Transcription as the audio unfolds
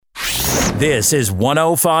This is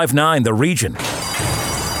 105.9 The Region.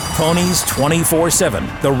 Ponies 24/7,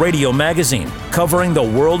 the radio magazine covering the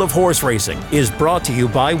world of horse racing, is brought to you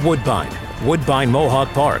by Woodbine, Woodbine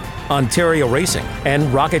Mohawk Park, Ontario Racing,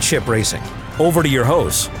 and Rocket Ship Racing. Over to your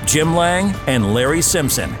hosts, Jim Lang and Larry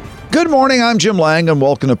Simpson. Good morning, I'm Jim Lang, and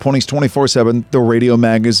welcome to Ponies 24/7, the radio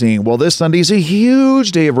magazine. Well, this Sunday is a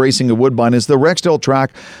huge day of racing at Woodbine as the Rexdale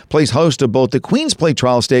track plays host to both the Queen's Plate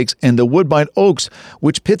Trial Stakes and the Woodbine Oaks,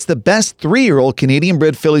 which pits the best 3-year-old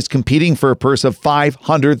Canadian-bred fillies competing for a purse of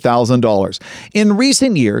 $500,000. In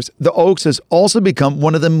recent years, the Oaks has also become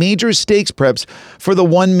one of the major stakes preps for the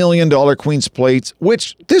 $1 million Queen's Plates,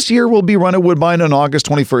 which this year will be run at Woodbine on August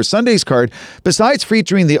 21st. Sunday's card, besides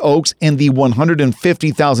featuring the Oaks and the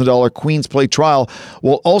 $150,000 Queen's Plate Trial,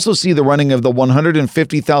 will also see the running of the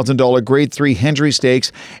 $150,000 Grade 3 Hendry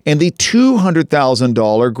Stakes and the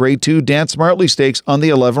 $200,000 Grade 2 Dan Smartley Stakes on the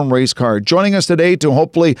 11 race card. Joining us today to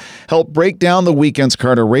hopefully help break down the weekend's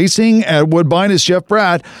card of racing at Woodbine is Jeff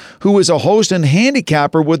Bratt, who is a host and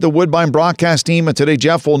handicapper with the Woodbine broadcast team. And today,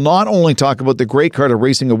 Jeff will not only talk about the great card of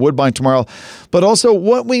racing at Woodbine tomorrow, but also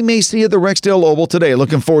what we may see at the Rexdale Oval today.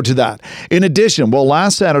 Looking forward to that. In addition,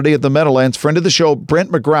 last Saturday at the Meadowlands, friend of the show,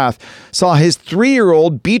 Brent McGrath, saw his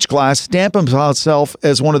 3-year-old Beach Class stamp himself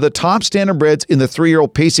as one of the top standardbreds in the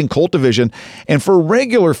 3-year-old pacing colt division. And for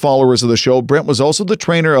regular followers of the show, Brent was also the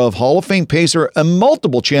trainer of Hall of Fame pacer and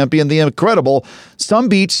multiple champion, the incredible Some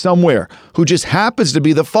Beach Somewhere, who just happens to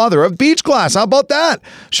be the father of Beach Class. How about that?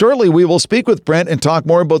 Shortly, we will speak with Brent and talk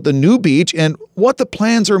more about the new Beach and what the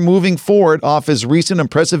plans are moving forward off his recent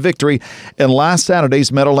impressive victory in last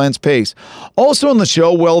Saturday's Meadowlands Pace. Also on the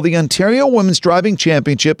show, the Ontario Women's Driving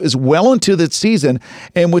Championship is well into the season,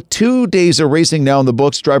 and with 2 days of racing now in the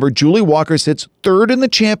books, driver Julie Walker sits third in the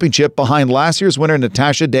championship behind last year's winner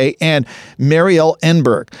Natasha Day and Marielle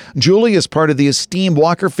Enberg. Julie is part of the esteemed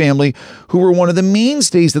Walker family, who were one of the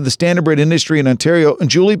mainstays of the standardbred industry in Ontario, and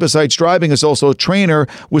Julie, besides driving, is also a trainer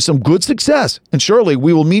with some good success. And shortly,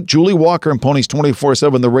 we will meet Julie Walker in Ponies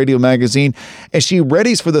 24/7, the radio magazine, as she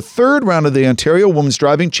readies for the third round of the Ontario Women's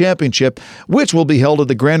Driving Championship, which will be held at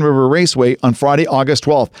the Grand River Raceway on Friday, August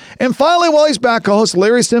 12th. And finally, while he's back, host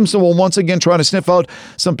Larry Simpson will once again try to sniff out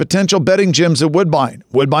some potential betting gyms at Woodbine,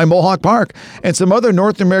 Woodbine Mohawk Park, and some other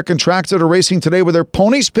North American tracks that are racing today with their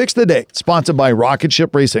Ponies Picks the Day, sponsored by Rocket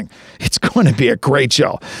Ship Racing. It's going to be a great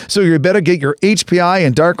show. So you better get your HPI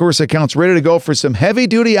and Dark Horse accounts ready to go for some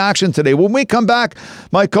heavy-duty action today. When we come back,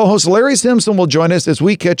 my co-host Larry Simpson will join us as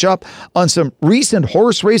we catch up on some recent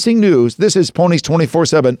horse racing news. This is Ponies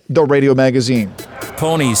 24/7, the radio magazine.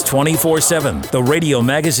 Ponies 24/7, the radio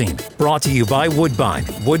magazine, brought to you by Woodbine,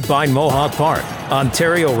 Woodbine Mohawk Park,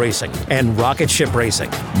 Ontario Racing, and Rocket Ship Racing.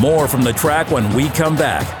 More from the track when we come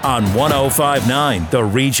back on 105.9 The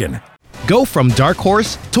Region. Go from Dark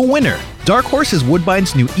Horse to winner. Dark Horse is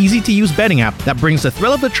Woodbine's new easy-to-use betting app that brings the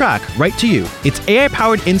thrill of the track right to you. Its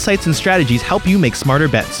AI-powered insights and strategies help you make smarter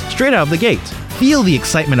bets straight out of the gate. Feel the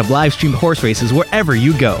excitement of live-streamed horse races wherever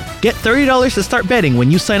you go. Get $30 to start betting when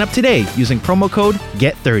you sign up today using promo code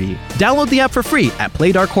GET30. Download the app for free at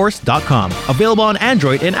playdarkhorse.com. Available on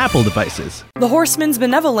Android and Apple devices. The Horsemen's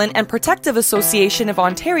Benevolent and Protective Association of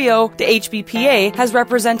Ontario, the HBPA, has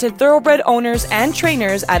represented thoroughbred owners and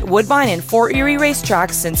trainers at Woodbine and Fort Erie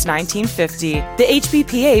racetracks since 1950. The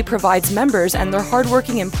HBPA provides members and their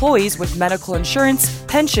hardworking employees with medical insurance,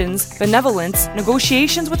 pensions, benevolence,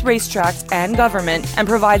 negotiations with racetracks and government, and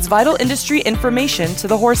provides vital industry information to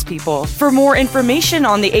the horse people. For more information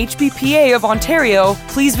on the HBPA of Ontario,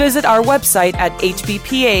 please visit our website at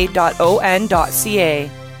hbpa.on.ca.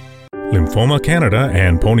 Lymphoma Canada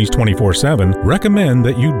and Ponies 24/7 recommend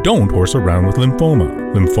that you don't horse around with lymphoma.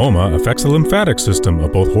 Lymphoma affects the lymphatic system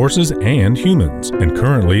of both horses and humans, and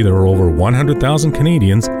currently there are over 100,000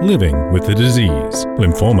 Canadians living with the disease.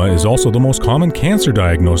 Lymphoma is also the most common cancer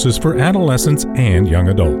diagnosis for adolescents and young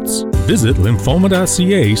adults. Visit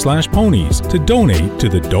lymphoma.ca/ponies to donate to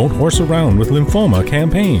the Don't Horse Around with Lymphoma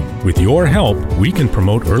campaign. With your help, we can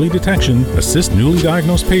promote early detection, assist newly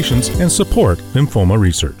diagnosed patients, and support lymphoma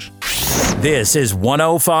research. This is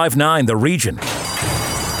 105.9 The Region.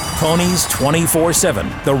 Ponies 24/7,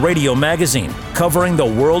 the radio magazine covering the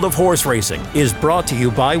world of horse racing, is brought to you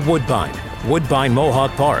by Woodbine, Woodbine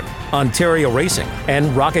Mohawk Park, Ontario Racing,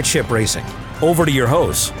 and Rocket Ship Racing. Over to your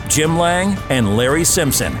hosts, Jim Lang and Larry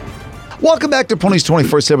Simpson. Welcome back to Ponies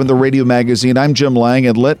 24/7, the radio magazine. I'm Jim Lang,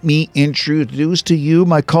 and let me introduce to you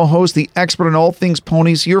my co-host, the expert in all things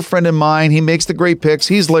ponies, your friend and mine. He makes the great picks.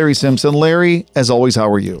 He's Larry Simpson. Larry, as always, how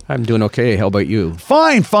are you? I'm doing okay. How about you?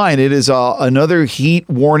 Fine. It is another heat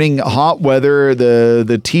warning, hot weather,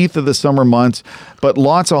 the teeth of the summer months, but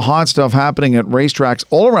lots of hot stuff happening at racetracks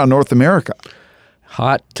all around North America.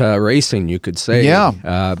 Hot racing, you could say. Yeah.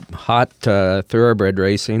 Hot thoroughbred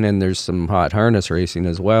racing, and there's some hot harness racing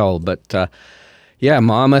as well. But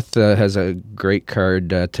Monmouth has a great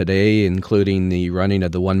card today, including the running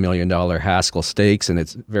of the $1 million Haskell Stakes. And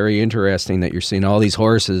it's very interesting that you're seeing all these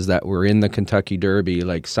horses that were in the Kentucky Derby,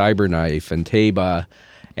 like Cyberknife and Taba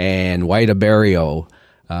and White Barrio,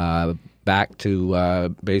 back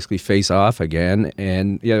to basically face off again.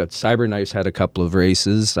 And yeah, Cyberknife's had a couple of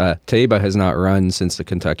races. Taba has not run since the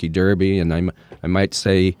Kentucky Derby, and I might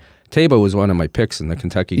say Taba was one of my picks in the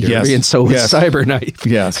Kentucky Derby, yes. and so was Cyberknife.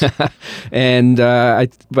 Yes. And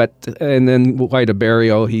then White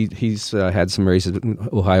Barrio, he's had some races in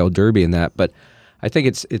Ohio Derby and that, but I think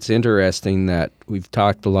it's interesting that we've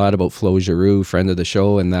talked a lot about Flo Giroux, friend of the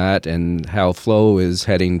show, and how Flo is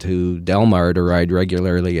heading to Del Mar to ride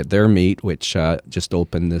regularly at their meet, which just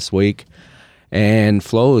opened this week. And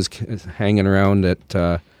Flo is hanging around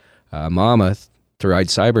at Monmouth to ride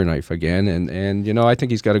Cyberknife again. And I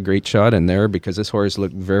think he's got a great shot in there because this horse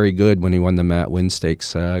looked very good when he won the Matt Winn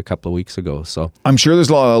Stakes a couple of weeks ago. So I'm sure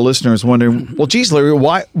there's a lot of listeners wondering, well, geez, Larry,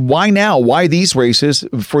 why now? Why these races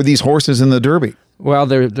for these horses in the Derby? Well,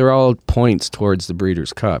 they're all points towards the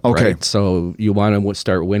Breeders' Cup, okay. Right? So you want to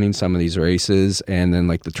start winning some of these races, and then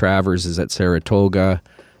like the Travers is at Saratoga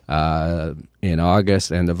in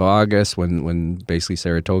August, end of August, when basically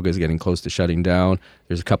Saratoga is getting close to shutting down.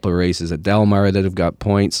 There's a couple of races at Del Mar that have got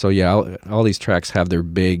points. So yeah, all these tracks have their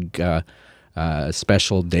big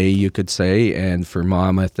special day, you could say, and for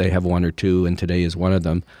Monmouth they have one or two, and today is one of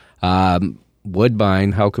them.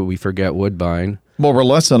 Woodbine, how could we forget Woodbine? Well, we're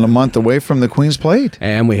less than a month away from the Queen's Plate.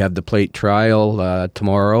 And we have the Plate Trial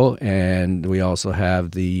tomorrow, and we also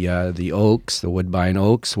have the Oaks, the Woodbine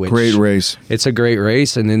Oaks. Which great race. It's a great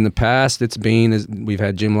race, and in the past we've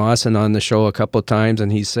had Jim Lawson on the show a couple of times,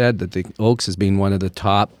 and he said that the Oaks has been one of the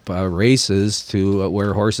top races to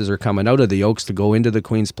where horses are coming out of the Oaks to go into the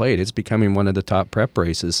Queen's Plate. It's becoming one of the top prep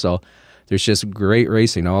races, so there's just great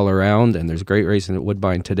racing all around, and there's great racing at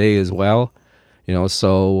Woodbine today as well.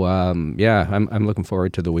 I'm looking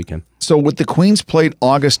forward to the weekend. So with the Queen's Plate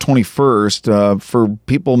August 21st, for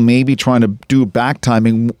people maybe trying to do back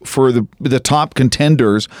timing for the top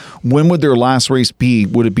contenders, when would their last race be?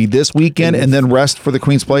 Would it be this weekend and then rest for the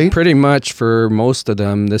Queen's Plate? Pretty much for most of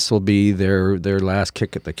them, this will be their last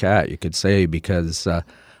kick at the cat, you could say, because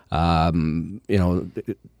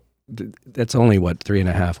that's only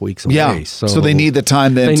 3.5 weeks away. Yeah. So they need the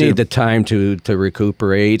time then. They need the time to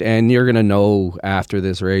recuperate, and you're going to know after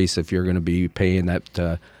this race if you're going to be paying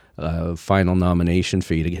that final nomination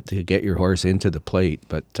fee to get your horse into the plate.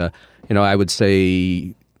 But I would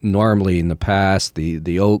say normally in the past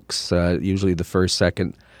the Oaks, usually the first,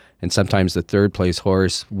 second, and sometimes the third place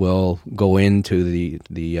horse will go into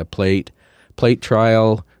the plate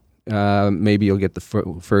trial. Maybe you'll get the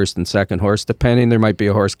first and second horse, depending. There might be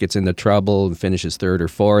a horse gets into trouble and finishes third or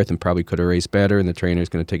fourth and probably could have raced better, and the trainer's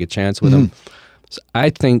going to take a chance with him. So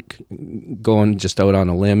I think, going just out on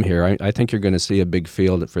a limb here, I think you're going to see a big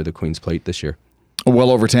field for the Queen's Plate this year.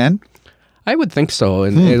 Well over 10? I would think so,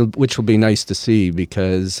 and which will be nice to see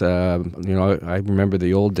because, I remember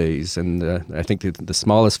the old days, and I think the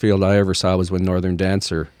smallest field I ever saw was when Northern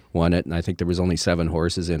Dancer won it, and I think there was only 7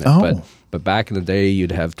 horses in it. Oh. But back in the day,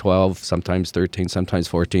 you'd have 12, sometimes 13, sometimes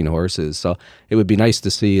 14 horses. So it would be nice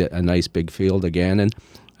to see a nice big field again. And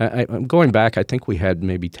I'm going back, I think we had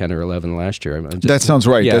maybe 10 or 11 last year. That sounds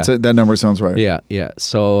right. Yeah. That number sounds right. Yeah.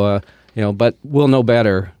 So, but we'll know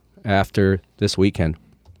better after this weekend.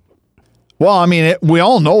 Well, I mean, we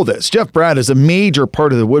all know this. Jeff Bratt is a major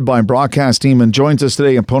part of the Woodbine broadcast team and joins us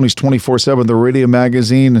today on Ponies 24/7, the radio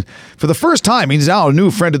magazine. For the first time, he's now a new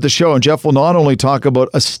friend of the show, and Jeff will not only talk about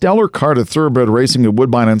a stellar card of thoroughbred racing at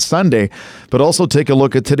Woodbine on Sunday, but also take a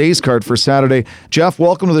look at today's card for Saturday. Jeff,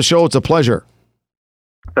 welcome to the show. It's a pleasure.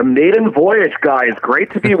 The maiden voyage, guys.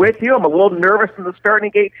 Great to be with you. I'm a little nervous in the starting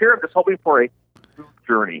gate here. I'm just hoping for a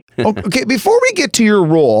journey. Okay, before we get to your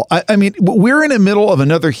role, I mean, we're in the middle of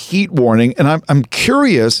another heat warning, and I'm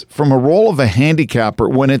curious, from a role of a handicapper,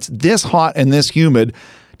 when it's this hot and this humid,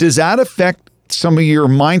 does that affect some of your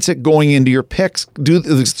mindset going into your picks? Do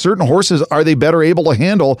certain horses, are they better able to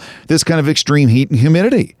handle this kind of extreme heat and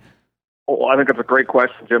humidity? Well, I think that's a great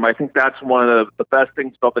question, Jim. I think that's one of the best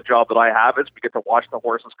things about the job that I have is we get to watch the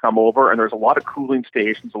horses come over, and there's a lot of cooling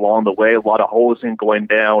stations along the way, a lot of hosing going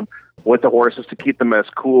down with the horses to keep them as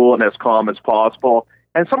cool and as calm as possible.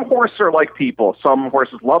 And some horses are like people. Some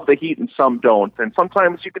horses love the heat and some don't. And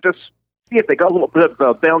sometimes you could just see if they got a little bit of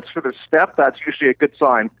a bounce for their step, that's usually a good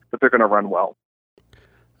sign that they're going to run well.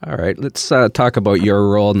 All right, let's talk about your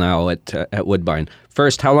role now at Woodbine.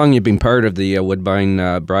 First, how long you been part of the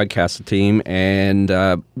Woodbine broadcast team, and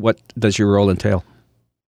what does your role entail?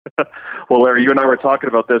 Well, Larry, you and I were talking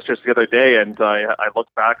about this just the other day, and I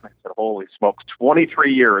looked back and I said, holy smokes,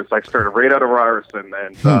 23 years. I started right out of Ryerson,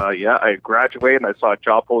 and I graduated, and I saw a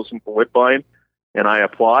job posting for Woodbine, and I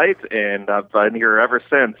applied, and I've been here ever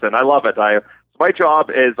since, and I love it. My job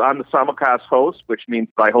is I'm the simulcast host, which means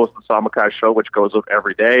I host the simulcast show, which goes up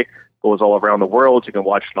every day, goes all around the world. You can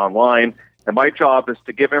watch it online. And my job is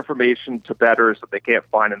to give information to bettors that they can't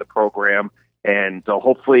find in the program and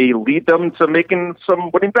hopefully lead them to making some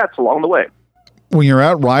winning bets along the way. When you're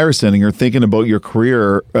at Ryerson and you're thinking about your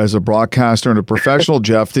career as a broadcaster and a professional,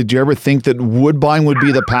 Jeff, did you ever think that Woodbine would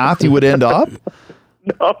be the path you would end up?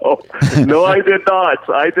 No, I did not.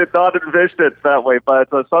 I did not envision it that way. But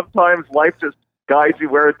sometimes life just guides you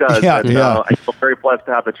where it does. Yeah. I feel very blessed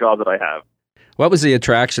to have the job that I have. What was the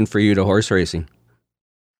attraction for you to horse racing?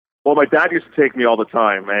 Well, my dad used to take me all the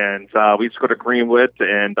time, and we used to go to Greenwood,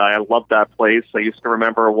 and I loved that place. I used to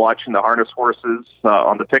remember watching the harness horses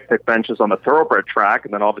on the picnic benches on the thoroughbred track,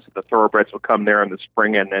 and then obviously the thoroughbreds would come there in the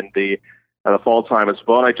spring and the fall time as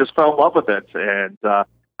well. And I just fell in love with it, and I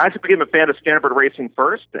actually became a fan of standardbred racing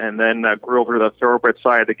first, and then grew over to the thoroughbred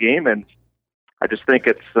side of the game, and I just think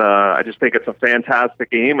it's a fantastic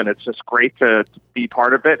game, and it's just great to be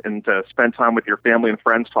part of it and to spend time with your family and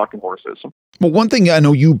friends talking horses. Well, one thing I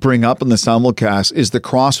know you bring up in the simulcast is the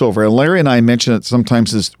crossover. And Larry and I mention it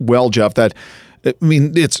sometimes as well, Jeff, that I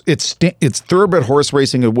mean, it's thoroughbred horse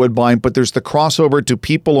racing at Woodbine, but there's the crossover to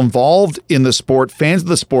people involved in the sport, fans of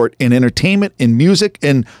the sport, in entertainment, in music,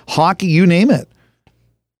 in hockey, you name it.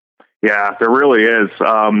 Yeah, there really is.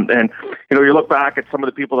 And, you look back at some of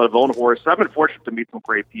the people that have owned horses. I've been fortunate to meet some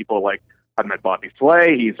great people. Like, I've met Bobby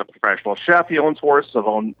Flay. He's a professional chef. He owns horses.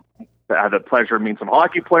 I've had the pleasure of meeting some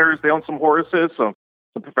hockey players. They own some horses. So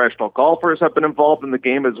some professional golfers have been involved in the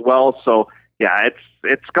game as well. So, yeah,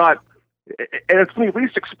 it's when you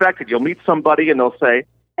least expected. You'll meet somebody and they'll say,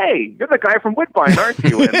 hey, you're the guy from Woodbine, aren't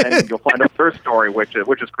you? And then you'll find out their story, which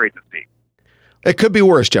is great to see. It could be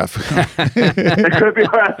worse, Jeff. It could be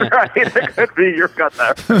worse, right? It could be. You've got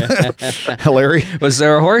that. Larry? Was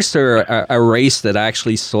there a horse or a race that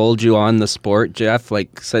actually sold you on the sport, Jeff?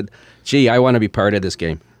 Like said, gee, I want to be part of this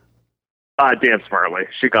game. Dan Smartley.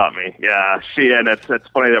 She got me. Yeah, and it's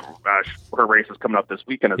funny that her race is coming up this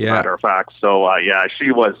weekend, as a matter of fact. So,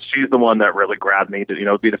 she's the one that really grabbed me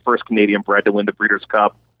to, be the first Canadian bred to win the Breeders'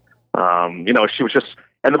 Cup. She was just...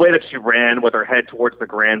 And the way that she ran with her head towards the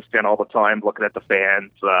grandstand all the time, looking at the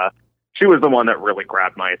fans, she was the one that really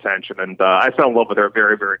grabbed my attention. And I fell in love with her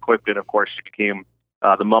very, very quickly. And, of course, she became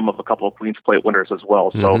the mom of a couple of Queen's Plate winners as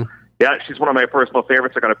well. So, yeah, she's one of my personal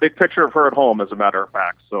favorites. I got a big picture of her at home, as a matter of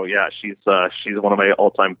fact. So, yeah, she's one of my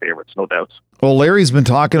all-time favorites, no doubt. Well, Larry's been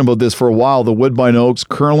talking about this for a while. The Woodbine Oaks,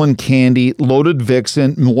 Curlin Candy, Loaded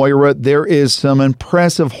Vixen, Moira. There is some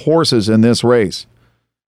impressive horses in this race.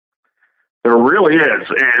 There really is.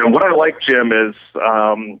 And what I like, Jim, is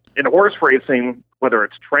in horse racing, whether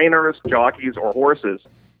it's trainers, jockeys, or horses,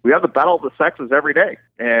 we have the battle of the sexes every day.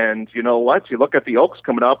 And you know what? You look at the Oaks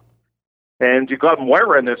coming up, and you've got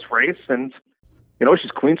Moira in this race, and, she's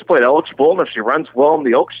Queen's Plate eligible, and if she runs well in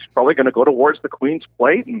the Oaks, she's probably going to go towards the Queen's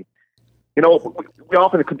Plate. And, we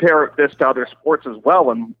often compare this to other sports as well.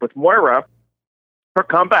 And with Moira, her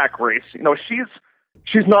comeback race,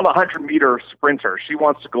 she's not a 100-meter sprinter. She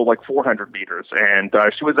wants to go like 400 meters. And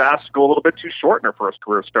she was asked to go a little bit too short in her first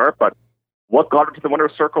career start, but what got her to the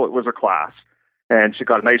winner's circle, it was her class. And she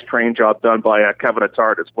got a nice training job done by Kevin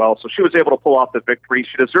Attard as well. So she was able to pull off the victory.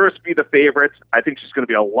 She deserves to be the favorite. I think she's going to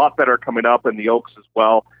be a lot better coming up in the Oaks as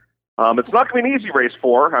well. It's not going to be an easy race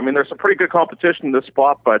for her. I mean, there's some pretty good competition in this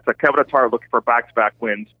spot, but Kevin Attard looking for back-to-back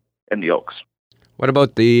wins in the Oaks. What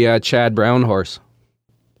about the Chad Brown horse?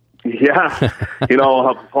 Yeah,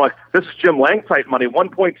 this is Jim Lang type money.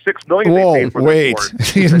 $1.6 million. Whoa, wait!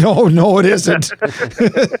 No, it isn't.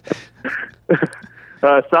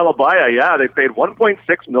 Salabaya, yeah, they paid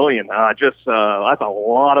 $1.6 million. That's a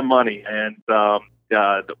lot of money, and the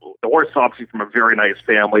horse is obviously from a very nice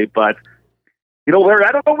family. But Larry,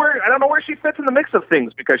 I don't know where she fits in the mix of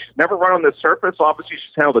things because she's never run on the surface. Obviously,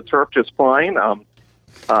 she's handled the turf just fine.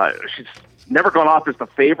 She's never gone off as the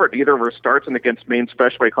favorite in either of her starts and against main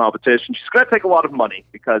specialty competition. She's going to take a lot of money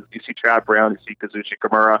because you see Chad Brown, you see Kazuchi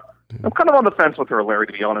Kimura. I'm kind of on the fence with her, Larry,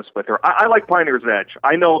 to be honest with her. I like Pioneer's Edge.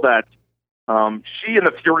 I know that she in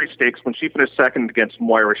the Fury Stakes, when she finished second against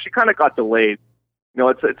Moira, she kind of got delayed. You know,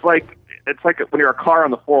 it's like when you're a car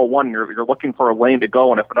on the 401, you're looking for a lane to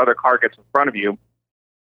go, and if another car gets in front of you,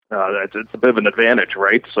 it's a bit of an advantage,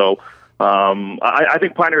 right? So I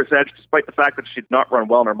think Pioneer's Edge, despite the fact that she did not run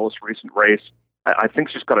well in her most recent race, I think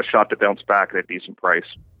she's got a shot to bounce back at a decent price.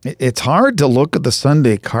 It's hard to look at the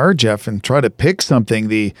Sunday card, Jeff, and try to pick something.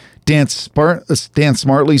 The Dan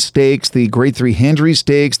Smartley Stakes, the Grade 3 Hendry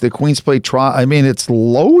Stakes, the Queen's Plate Trial. I mean, it's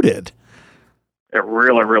loaded. It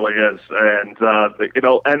really, really is. And,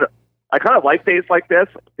 and I kind of like days like this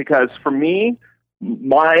because for me,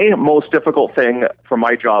 my most difficult thing for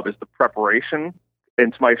my job is the preparation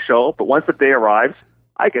into my show. But once the day arrives,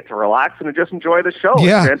 I get to relax and just enjoy the show.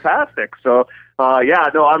 Yeah. It's fantastic. So,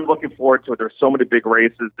 I'm looking forward to it. There's so many big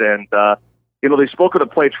races. And, they spoke of the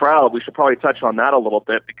Plate Trial. We should probably touch on that a little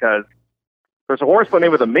bit because there's a horse by the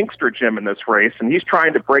name of the Minkster, Jim, in this race, and he's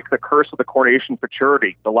trying to break the curse of the Coronation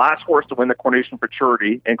Futurity. The last horse to win the Coronation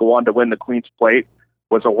Futurity and go on to win the Queen's Plate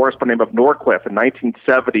was a horse by the name of Norcliffe in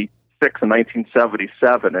 1976 and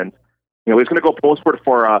 1977. And, he's going to go postward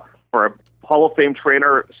for a Hall of Fame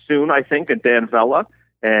trainer soon, I think, in Dan Vella.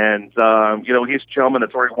 And, he's a gentleman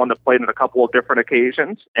that's already won the Plate on a couple of different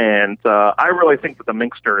occasions. And I really think that the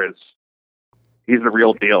Minkster he's the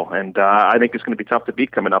real deal. And I think it's going to be tough to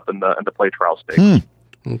beat coming up in the Plate Trial Stakes.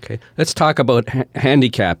 Okay. Let's talk about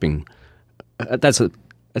handicapping. That's a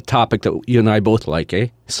topic that you and I both like, eh?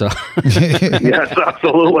 So yes,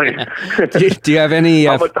 absolutely. do you have any...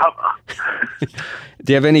 do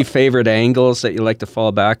you have any favorite angles that you like to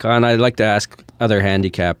fall back on? I like to ask other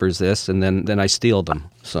handicappers this, and then I steal them.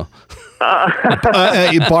 So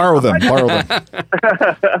you borrow them.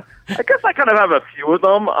 I guess I kind of have a few of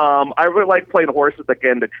them. I really like playing horses that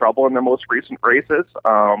get into trouble in their most recent races.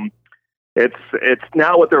 It's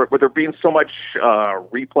now with there being so much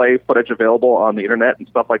replay footage available on the internet and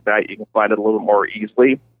stuff like that, you can find it a little bit more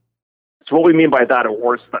easily. So what we mean by that are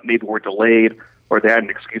horses that maybe were delayed or they had an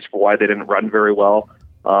excuse for why they didn't run very well.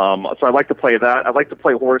 So I like to play that. I like to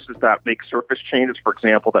play horses that make surface changes, for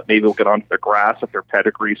example, that maybe will get onto the grass if their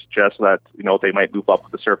pedigree suggests that they might move up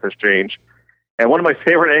with the surface change. And one of my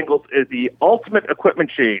favorite angles is the ultimate equipment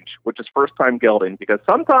change, which is first-time gelding, because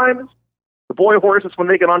sometimes the boy horses, when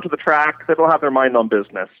they get onto the track, they don't have their mind on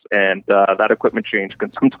business, and that equipment change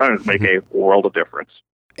can sometimes make a world of difference.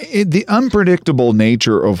 The unpredictable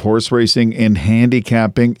nature of horse racing and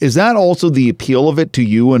handicapping, is that also the appeal of it to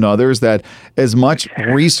you and others, that as much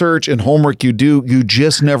research and homework you do, you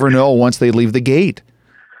just never know once they leave the gate?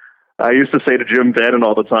 I used to say to Jim Bannon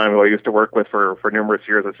all the time, who I used to work with for numerous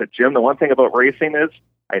years, I said, Jim, the one thing about racing is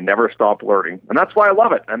I never stop learning. And that's why I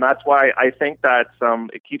love it. And that's why I think that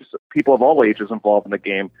it keeps people of all ages involved in the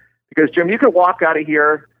game. Because, Jim, you could walk out of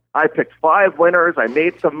here, I picked 5 winners, I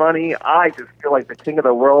made some money, I just feel like the king of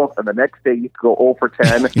the world, and the next day you could go 0 for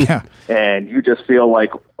 10, yeah. And you just feel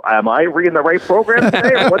like, am I reading the right program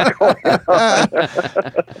today, or what's going on?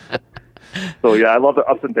 So, yeah, I love the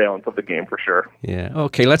ups and downs of the game for sure. Yeah.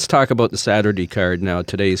 Okay, let's talk about the Saturday card now,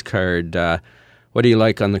 today's card. What do you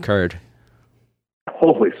like on the card?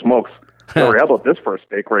 Holy smokes. Sorry, how about this for a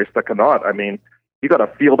stake race that cannot? I mean, you got a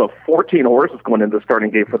field of 14 horses going into the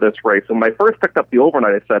starting gate for this race. And when I first picked up the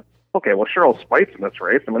overnight, I said, okay, well, Cheryl Spite's in this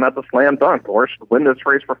race. I mean, that's a slam dunk. The horse should win this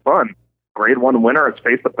race for fun. Grade 1 winner. It's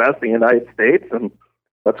faced the best in the United States. And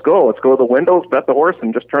let's go. Let's go to the windows, bet the horse,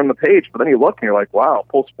 and just turn the page. But then you look and you're like, wow,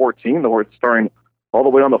 post 14, the horse is starting all the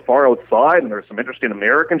way on the far outside. And there's some interesting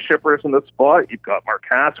American shippers in this spot. You've got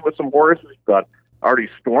Marcas with some horses. You've got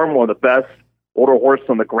Artie Storm, one of the best older horses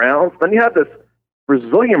on the ground. Then you have this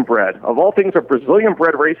Brazilian bred, of all things, a Brazilian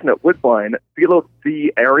bred racing at Woodbine, Filo de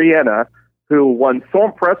Ariana, who won so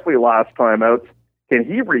impressively last time out. Can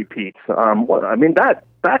he repeat? I mean, that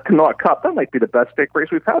Connaught Cup, that might be the best stake race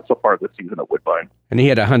we've had so far this season at Woodbine. And he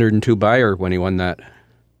had 102 buyer when he won that.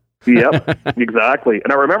 Yep, exactly.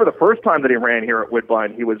 And I remember the first time that he ran here at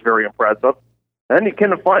Woodbine, he was very impressive. And you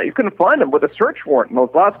couldn't find him with a search warrant in those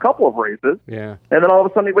last couple of races. Yeah. And then all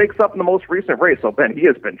of a sudden he wakes up in the most recent race. So, Ben, he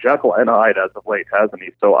has been Jekyll and Hyde as of late, hasn't he?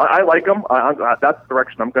 So I like him. That's the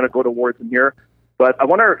direction I'm going to go towards him here. But I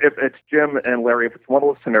wonder if it's Jim and Larry, if it's one of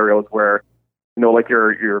those scenarios where, like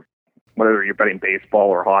you're whether you're betting baseball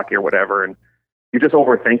or hockey or whatever, and you just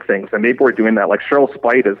overthink things. And maybe we're doing that. Like Cheryl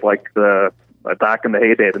Spite is like back in the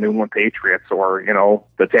heyday, the New England Patriots or,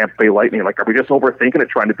 the Tampa Bay Lightning. Like, are we just overthinking it,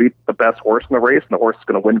 trying to beat the best horse in the race, and the horse is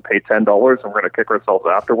going to win and pay $10 and we're going to kick ourselves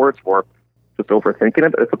afterwards, or just overthinking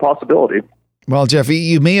it? It's a possibility. Well, Jeffy,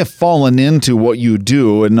 you may have fallen into what you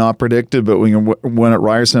do and not predicted, but when you went at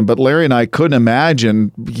Ryerson. But Larry and I couldn't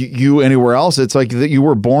imagine you anywhere else. It's like that you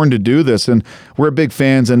were born to do this, and we're big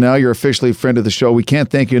fans. And now you're officially a friend of the show. We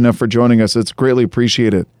can't thank you enough for joining us. It's greatly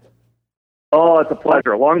appreciated. Oh, it's a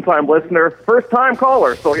pleasure. Long-time listener, first-time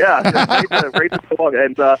caller. So, yeah, great to talk.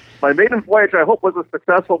 And my maiden voyage, I hope, was a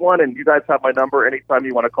successful one, and you guys have my number anytime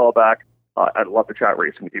you want to call back. I'd love to chat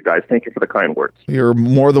racing with you guys. Thank you for the kind words. You're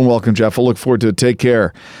more than welcome, Jeff. I'll look forward to it. Take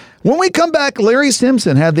care. When we come back, Larry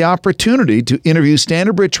Simpson had the opportunity to interview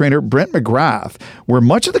Standardbred trainer Brent McGrath, where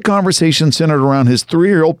much of the conversation centered around his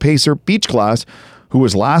 3-year-old pacer Beach Class, who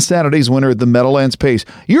was last Saturday's winner at the Meadowlands Pace.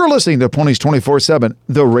 You're listening to Ponies 24/7,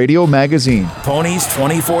 the radio magazine. Ponies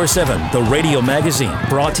 24/7, the radio magazine,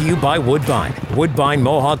 brought to you by Woodbine, Woodbine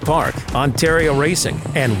Mohawk Park, Ontario Racing,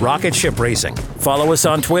 and Rocket Ship Racing. Follow us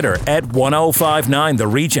on Twitter at 1059 The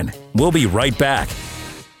Region. We'll be right back.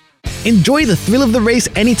 Enjoy the thrill of the race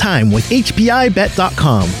anytime with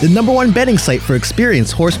HPIBet.com, the #1 betting site for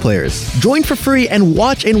experienced horse players. Join for free and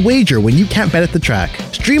watch and wager when you can't bet at the track.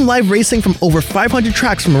 Stream live racing from over 500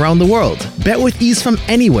 tracks from around the world. Bet with ease from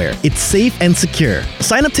anywhere. It's safe and secure.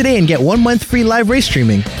 Sign up today and get 1 month free live race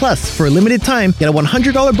streaming. Plus, for a limited time, get a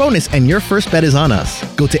 $100 bonus and your first bet is on us.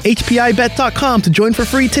 Go to HPIBet.com to join for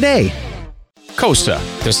free today. COSTA,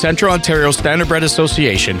 the Central Ontario Standardbred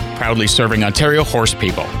Association, proudly serving Ontario horse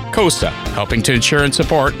people. COSTA, helping to ensure and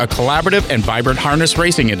support a collaborative and vibrant harness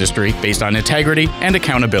racing industry based on integrity and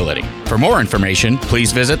accountability. For more information,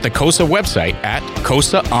 please visit the COSTA website at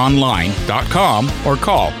costaonline.com or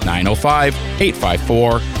call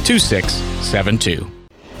 905-854-2672.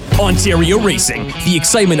 Ontario Racing, the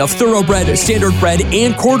excitement of thoroughbred, standardbred,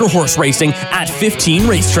 and quarter horse racing at 15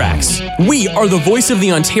 racetracks. We are the voice of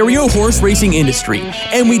the Ontario horse racing industry,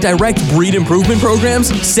 and we direct breed improvement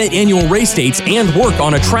programs, set annual race dates, and work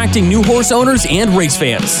on attracting new horse owners and race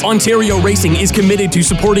fans. Ontario Racing is committed to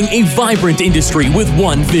supporting a vibrant industry with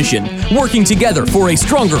one vision, working together for a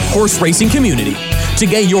stronger horse racing community. To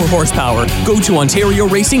get your horsepower, go to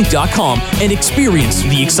OntarioRacing.com and experience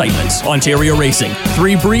the excitement. Ontario Racing,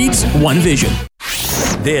 3 breeds, 1 vision.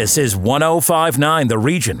 This is 1059 The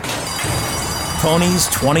Region. Ponies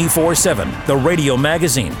 24/7, the radio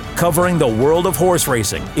magazine covering the world of horse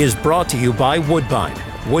racing, is brought to you by Woodbine,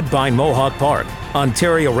 Woodbine Mohawk Park,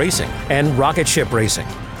 Ontario Racing, and Rocket Ship Racing.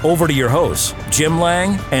 Over to your hosts, Jim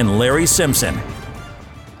Lang and Larry Simpson.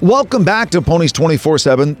 Welcome back to Ponies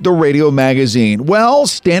 24/7, the radio magazine. Well,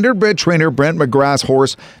 Standardbred trainer Brent McGrath's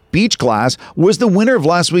horse, Beach Class, was the winner of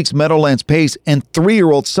last week's Meadowlands Pace, and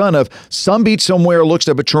 3-year-old son of Some Beach Somewhere looks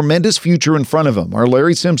to have a tremendous future in front of him. Our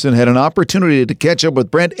Larry Simpson had an opportunity to catch up with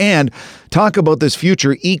Brent and talk about this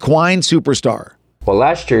future equine superstar. Well,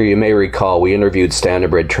 last year, you may recall, we interviewed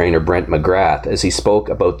Standardbred trainer Brent McGrath as he spoke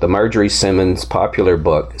about the Marjorie Simmons popular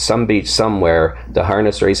book, Some Beach Somewhere, the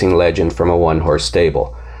harness racing legend from a one-horse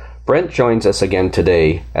stable. Brent joins us again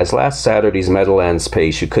today, as last Saturday's Meadowlands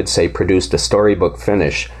Pace, you could say, produced a storybook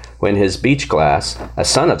finish when his Beach Class, a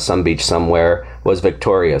son of Some Beach Somewhere, was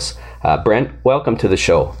victorious. Brent, welcome to the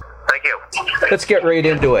show. Thank you. Let's get right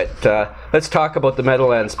into it. Let's talk about the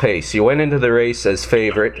Meadowlands Pace. You went into the race as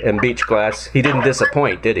favorite, and Beach Class, he didn't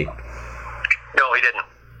disappoint, did he? No, he didn't.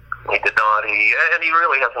 He did not. And he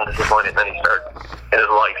really hasn't disappointed in any start in his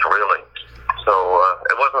life, really. So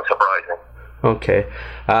it wasn't surprising. Okay.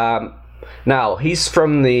 Now, he's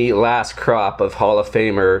from the last crop of Hall of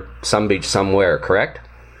Famer Some Beach Somewhere, correct?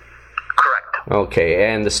 Correct. Okay,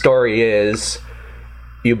 and the story is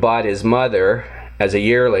you bought his mother as a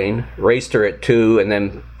yearling, raced her at 2, and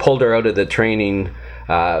then pulled her out of the training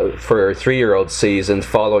for her 3-year-old season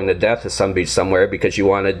following the death of Some Beach Somewhere because you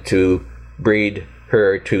wanted to breed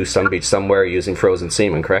her to Some Beach Somewhere using frozen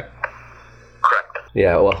semen, correct? Correct.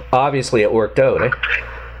 Yeah, well, obviously it worked out, eh?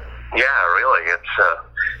 Yeah, really. It's,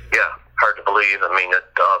 hard to believe. I mean, it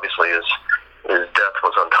obviously his death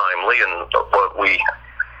was untimely, and we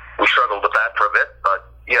struggled with that for a bit, but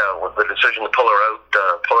yeah, with the decision to pull her out,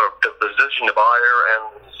 the decision to buy her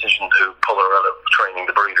and the decision to pull her out of training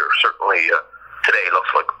to breed her, certainly today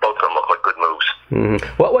looks like both of them look like good moves. Mm-hmm.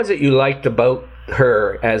 What was it you liked about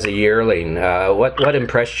her as a yearling? What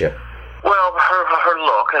impressed you? Well, her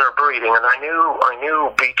look and her breeding, and I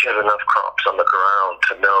knew Beach had enough crops on the ground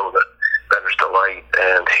to know that Bettor's Delight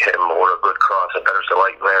and him were a good cross, and Bettor's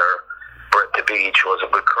Delight there, Brett to Beach was a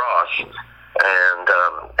good cross, and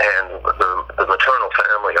the maternal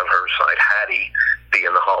family on her side, Hattie,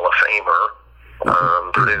 being the Hall of Famer,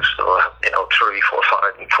 produced 3, 4,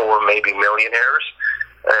 5, and 4 maybe millionaires,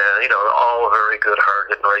 and all very good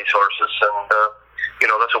hard-hitting racehorses, and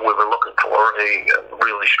that's what we were looking for, a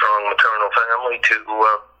really strong maternal family to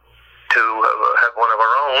have one of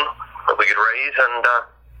our own that we could raise and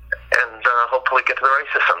hopefully get to the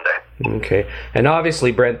races someday. Okay. And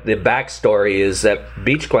obviously, Brent, the backstory is that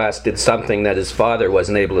Beachclass did something that his father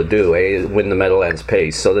wasn't able to do, win the Meadowlands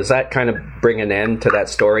Pace. So does that kind of bring an end to that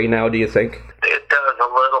story now, do you think? It does a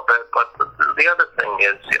little bit, but the other thing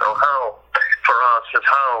is, how, for us, is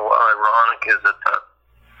how ironic is it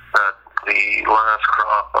that the last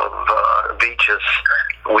crop of beaches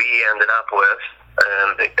we ended up with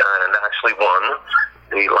and actually won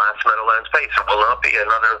the last Meadowlands Pace. It will not be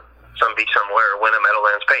some beach somewhere win a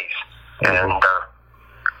Meadowlands Pace. Mm-hmm. And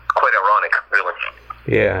quite ironic, really.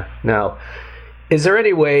 Yeah. Now, is there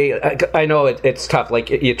any way, I know it's tough, like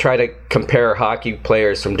you try to compare hockey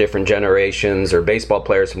players from different generations or baseball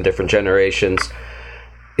players from different generations.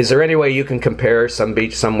 Is there any way you can compare some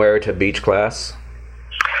beach somewhere to Beachclass?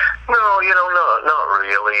 No, not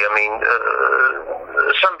really. I mean,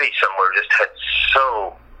 some beach somewhere just had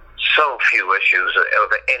so few issues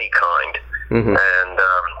of any kind. Mm-hmm. And,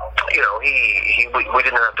 we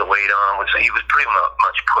didn't have to wait on him. He was pretty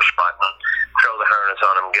much push button, throw the harness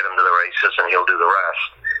on him, get him to the races, and he'll do the rest.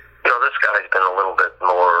 This guy's been a little bit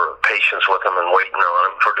more patience with him and waiting on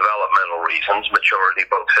him for developmental reasons, maturity,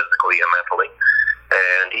 both physically and mentally.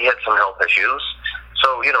 And he had some health issues.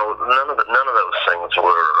 So, none of those things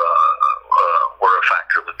were a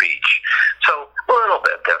factor of the beach. So, a little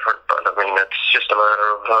bit different, but I mean, it's just a matter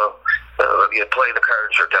of you play the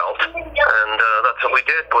cards you're dealt, and that's what we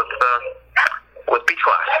did with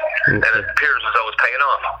Beachclass. Okay. And it appears as though it's paying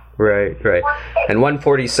off. Right. And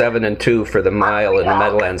 1:47.2 for the mile in the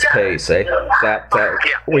Meadowlands Pace, eh? Yeah.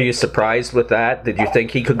 Were you surprised with that? Did you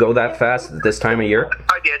think he could go that fast at this time of year?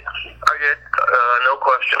 I did. No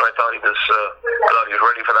question. I thought he was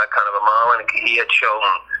ready for that kind of a mile, and he had shown,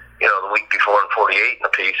 the week before in 48 in the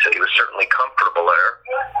piece that he was certainly comfortable there.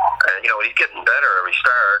 And he's getting better every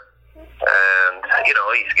start, and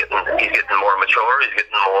he's getting more mature. He's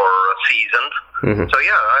getting more seasoned. Mm-hmm. So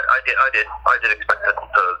yeah, I did expect it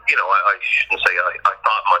to. I shouldn't say I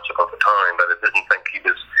thought much about the time, but I didn't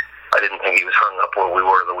think he was hung up where we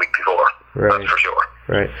were the week before. Right. That's for sure.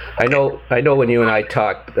 Right. I know. When you and I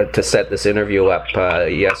talked to set this interview up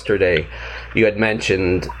yesterday, you had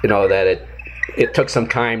mentioned that it took some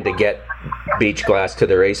time to get Beachclass to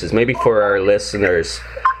the races. Maybe for our listeners,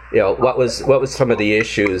 what was some of the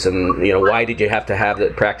issues, and why did you have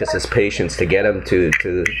to practice his patience to get him to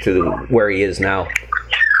where he is now?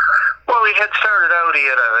 Well, he had started out. He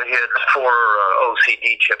had 4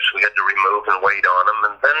 OCD chips we had to remove and wait on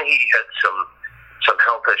him, and then he had some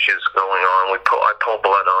health issues going on. I pull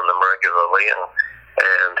blood on them regularly,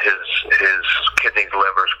 and his kidneys,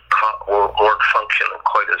 livers weren't functioning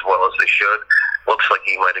quite as well as they should. Looks like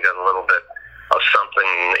he might have got a little bit of something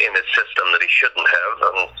in his system that he shouldn't have,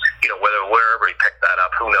 and wherever he picked that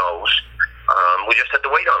up, who knows. We just had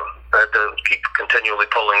to wait on him. I had to keep continually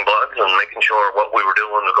pulling bloods and making sure what we were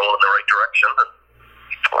doing was going in the right direction,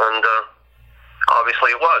 and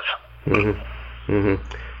obviously it was. Mm-hmm. Mm-hmm.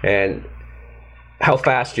 And how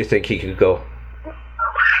fast do you think he could go?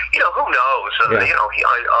 Who knows? Yeah.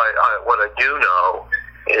 What I do know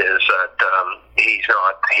is that he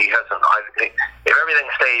hasn't. If everything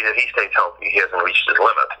if he stays healthy, he hasn't reached his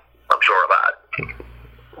limit. I'm sure of that.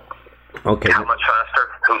 Okay. How much faster?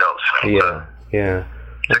 Who knows? Yeah.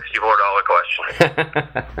 $64 question.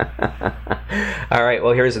 All right.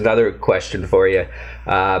 Well, here's another question for you.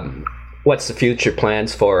 What's the future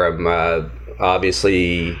plans for him?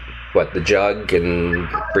 Obviously, the Jug and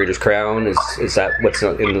Breeders' Crown is that what's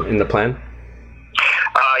in the plan?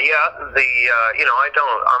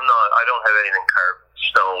 I don't have anything carved in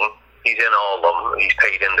stone. He's in all of them. He's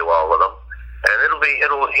paid into all of them, and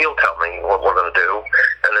he'll tell me what we're going to do,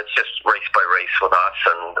 and it's just race by race with us.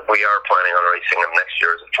 And we are planning on racing him next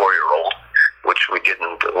year as a 4-year-old, which we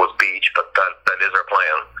didn't with Beach, but that is our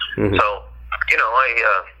plan. Mm-hmm. So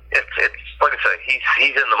it's like I say,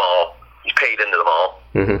 he's in them all. He's paid into them all,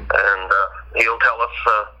 mm-hmm. and he'll tell us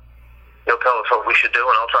what we should do,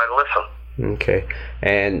 and I'll try to listen. Okay.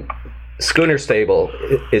 And Schooner Stable,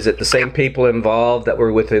 is it the same people involved that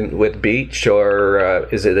were with Beach, or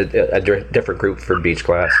is it a different group for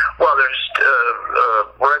Beachclass? Well, there's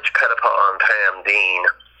Reg Pettipaw and Pam Dean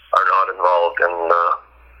are not involved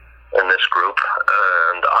in this group,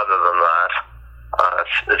 and other than that,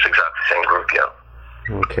 it's exactly the same group, yeah.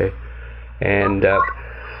 Okay. And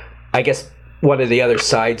I guess one of the other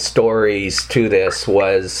side stories to this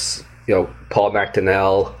was, Paul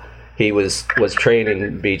McDonnell. He was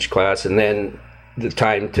training Beachclass, and then the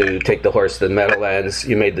time to take the horse to the Meadowlands,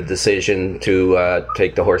 you made the decision to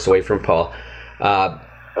take the horse away from Paul. No,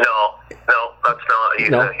 that's not. He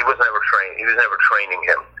was never trained. He was never training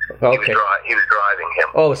him. Okay. He was driving him.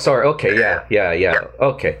 Oh, sorry. Okay, yeah.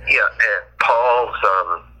 Okay. Yeah, and Paul's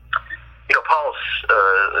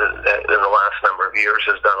in the last number of years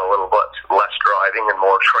has done a little bit less driving and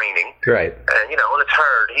more training. Right. And and it's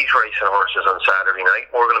hard. He's racing horses on Saturday night.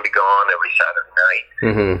 We're going to be gone every Saturday night,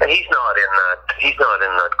 and he's not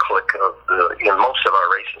in that clique of most of our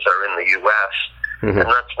races are in the U.S. And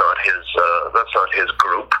that's not his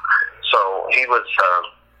group. So he was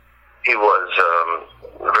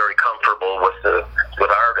very comfortable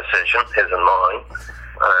with our decision, his and mine,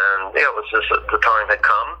 and it was just the time had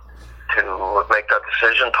come to make that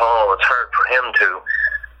decision. Paul, it's hard for him to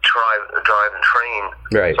drive and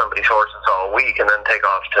train somebody's horses all week and then take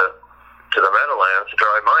off to the Meadowlands to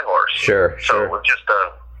drive my horse. Sure. So it was just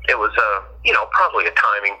probably a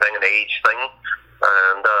timing thing, an age thing,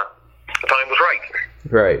 and the time was right.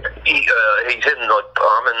 Right. He's in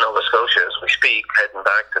I'm in Nova Scotia as we speak, heading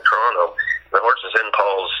back to Toronto. The horse is in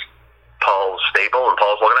Paul's stable, and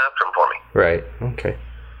Paul's looking after him for me. Right. Okay.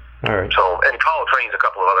 All right. So, and Paul trains a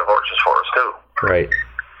couple of other horses for us too. Right.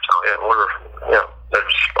 So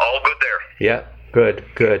it's all good there. Yeah.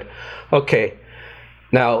 Good. Okay.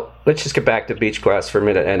 Now let's just get back to Beach Class for a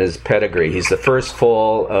minute and his pedigree. He's the first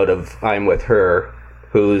foal out of I'm With Her,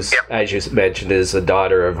 who's, as you mentioned, is the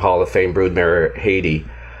daughter of Hall of Fame broodmare Haiti.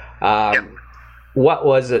 What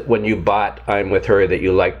was it when you bought I'm With Her that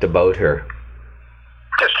you liked about her?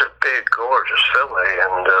 Just a big, gorgeous filly,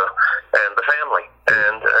 and the family,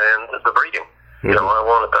 and the breeding. I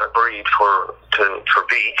wanted that breed for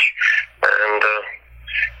Beach, and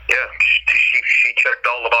she checked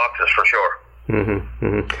all the boxes for sure.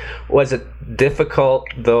 Was it difficult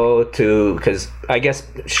though because I guess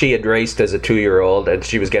she had raced as a 2-year-old and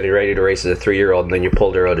she was getting ready to race as a 3-year-old, and then you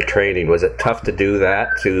pulled her out of training? Was it tough to do that,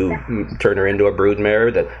 to turn her into a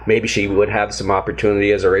broodmare that maybe she would have some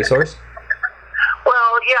opportunity as a racehorse?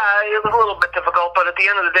 Well, yeah, it was a little bit difficult, but at the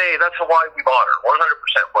end of the day, that's why we bought her.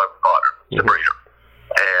 100% why we bought her, the breeder.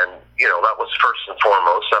 And that was first and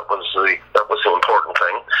foremost. That was the important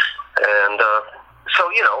thing. And so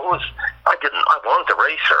I wanted to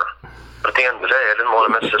race her, but at the end of the day, I didn't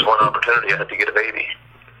want to miss this one opportunity. I had to get a baby.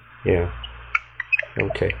 Yeah.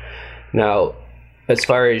 Okay. Now, as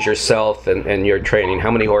far as yourself and your training,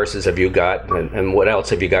 how many horses have you got, and what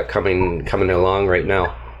else have you got coming along right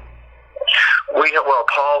now?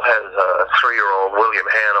 Paul has a 3-year-old William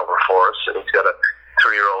Hanover for us, and he's got a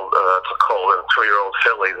 3-year-old Colin, 3-year-old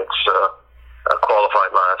filly that's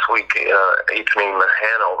qualified last week, 8th name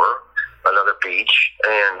Hanover, another Beach,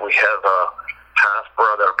 and we have a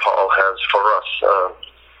half-brother Paul has for us,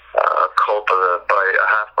 a colt by a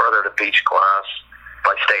half-brother to Beach Class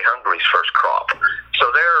by Stay Hungry's first crop. So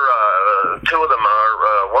they're, two of them are,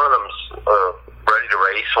 one of them's ready to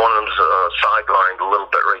race, one of them's sidelined a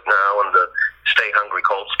little bit right now, and the Stay Hungry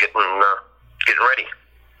colt's getting ready.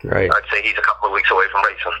 Right. I'd say he's a couple of weeks away from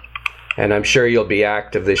racing. And I'm sure you'll be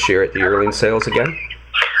active this year at the yearling sales again?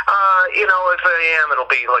 If I am, it'll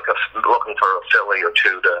be like looking for a filly or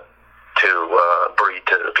two to breed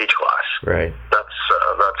to the Beach Class. Right. That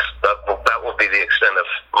will be the extent of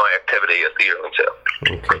my activity at the yearling sale.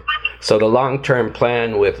 Okay. So the long-term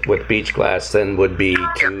plan with Beach Class then would be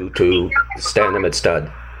to stand them at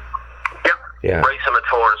stud. Yeah. Race them at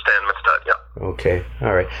 4 and stand them at stud. Yeah. Okay.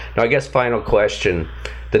 All right. Now I guess final question.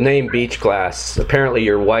 The name Beach Class, apparently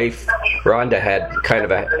your wife, Rhonda, had kind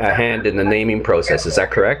of a hand in the naming process. Is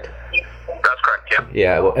that correct? That's correct, yeah.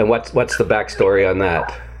 Yeah, and what's the backstory on that?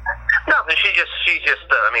 Nothing. She just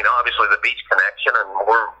obviously the beach connection, and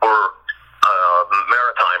we're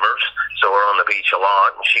Maritimers, so we're on the beach a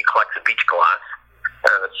lot, and she collects a beach glass,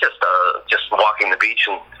 and it's just walking the beach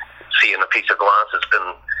and seeing a piece of glass that's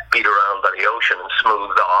been beat around by the ocean and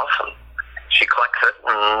smoothed off, and she collects it,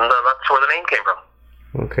 and that's where the name came from.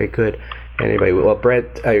 Okay, good. Anyway, well,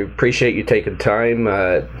 Brent, I appreciate you taking time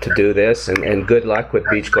to do this, and good luck with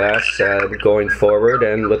Beach Class going forward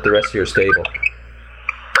and with the rest of your stable.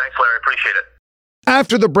 Thanks, Larry. Appreciate it.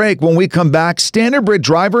 After the break, when we come back, Standardbred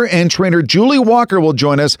driver and trainer Julie Walker will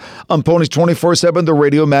join us on Ponies 24/7, the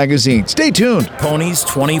radio magazine. Stay tuned. Ponies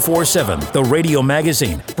 24/7, the radio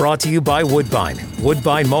magazine, brought to you by Woodbine,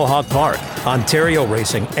 Woodbine Mohawk Park, Ontario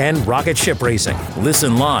Racing, and Rocket Ship Racing.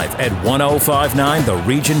 Listen live at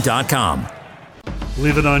 1059theregion.com.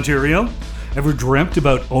 Live in Ontario? Ever dreamt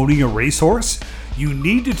about owning a racehorse? You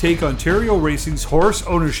need to take Ontario Racing's Horse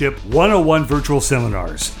Ownership 101 virtual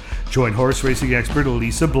seminars. Join horse racing expert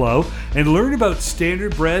Elisa Blow and learn about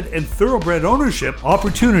standardbred and thoroughbred ownership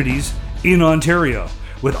opportunities in Ontario,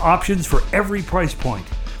 with options for every price point.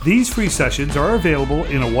 These free sessions are available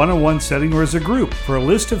in a one-on-one setting or as a group. For a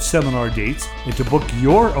list of seminar dates and to book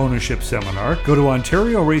your ownership seminar, go to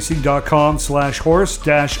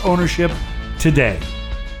OntarioRacing.com/horse-ownership today.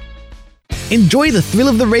 Enjoy the thrill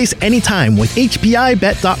of the race anytime with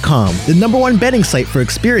HPIBet.com, the #1 betting site for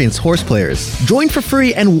experienced horse players. Join for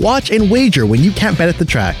free and watch and wager when you can't bet at the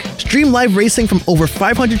track. Stream live racing from over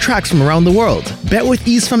 500 tracks from around the world. Bet with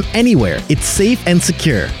ease from anywhere. It's safe and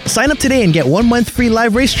secure. Sign up today and get 1 month free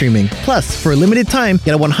live race streaming. Plus, for a limited time,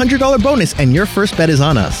 get a $100 bonus and your first bet is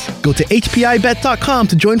on us. Go to HPIBet.com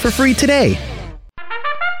to join for free today.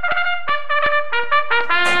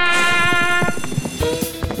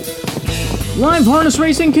 Live harness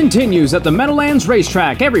racing continues at the Meadowlands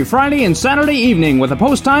Racetrack every Friday and Saturday evening with a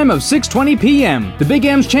post time of 6:20 p.m. The Big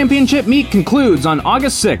M's Championship meet concludes on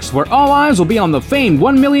August 6th, where all eyes will be on the famed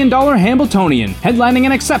 $1 million Hambletonian, headlining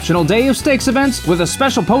an exceptional day of stakes events with a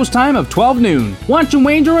special post time of 12 noon. Watch and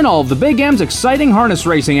wager in all of the Big M's exciting harness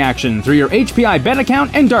racing action through your HPI Bet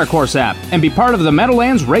account and Dark Horse app, and be part of the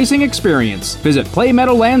Meadowlands racing experience. Visit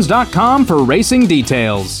PlayMeadowlands.com for racing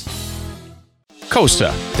details.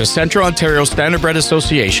 COSTA, the Central Ontario Standardbred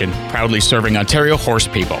Association, proudly serving Ontario horse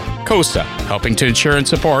people. COSTA, helping to ensure and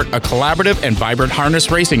support a collaborative and vibrant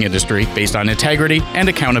harness racing industry based on integrity and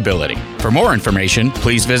accountability. For more information,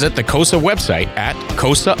 please visit the COSTA website at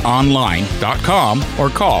costaonline.com or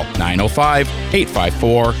call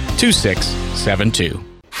 905-854-2672.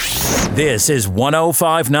 This is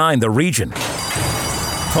 1059 The Region.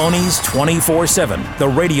 Ponies 24/7, the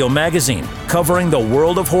radio magazine covering the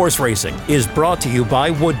world of horse racing, is brought to you by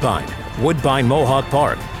Woodbine, Woodbine Mohawk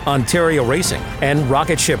Park, Ontario Racing, and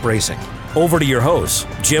Rocket Ship Racing. Over to your hosts,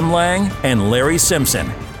 Jim Lang and Larry Simpson.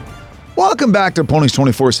 Welcome back to Ponies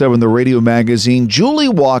 24/7, the radio magazine. Julie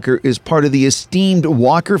Walker is part of the esteemed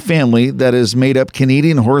Walker family that has made up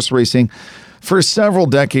Canadian horse racing for several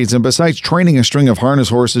decades, and besides training a string of harness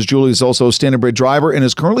horses, Julie is also a standardbred driver and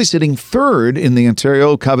is currently sitting third in the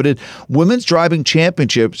Ontario coveted Women's Driving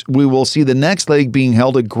Championships. We will see the next leg being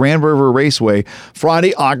held at Grand River Raceway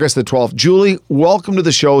Friday, August the 12th. Julie, welcome to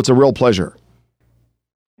the show. It's a real pleasure.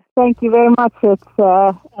 Thank you very much.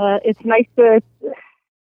 It's nice to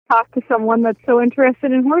talk to someone that's so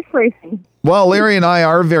interested in horse racing. Well, Larry and I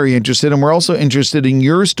are very interested, and we're also interested in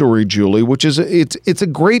your story, Julie, which is it's a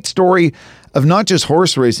great story of not just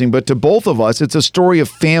horse racing, but to both of us, it's a story of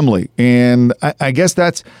family. And I guess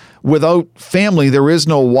that's, without family, there is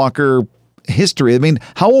no Walker history. I mean,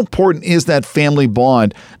 how important is that family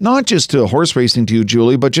bond, not just to horse racing to you,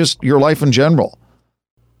 Julie, but just your life in general?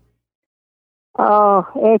 Oh,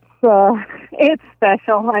 it's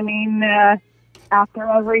special. I mean, after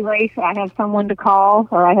every race, I have someone to call,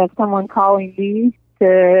 or I have someone calling me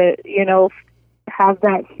to, have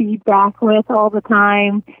that feedback with all the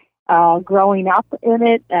time. Growing up in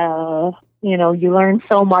it, you learn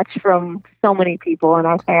so much from so many people in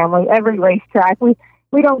our family. Every racetrack, we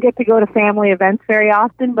don't get to go to family events very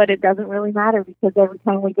often, but it doesn't really matter because every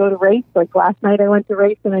time we go to race, like last night I went to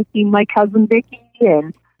race and I seen my cousin Vicky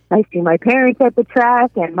and I see my parents at the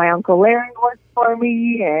track and my Uncle Larry works for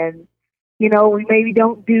me, and we maybe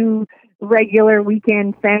don't do regular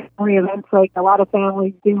weekend family events like a lot of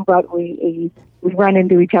families do, but we run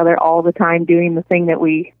into each other all the time doing the thing that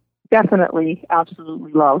we definitely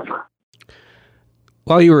absolutely love.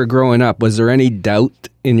 While you were growing up, was there any doubt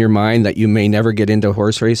in your mind that you may never get into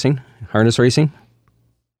harness racing?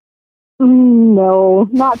 No,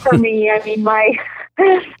 not for me. I mean, I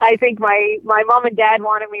think my mom and dad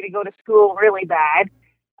wanted me to go to school really bad.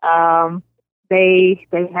 They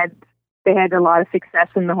had a lot of success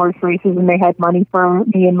in the horse races, and they had money for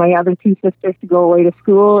me and my other two sisters to go away to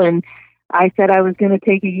school. And I said I was going to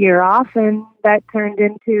take a year off, and that turned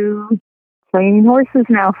into training horses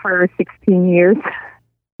now for 16 years.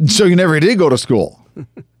 So you never did go to school?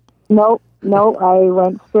 No, I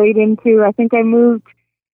went straight into, I think I moved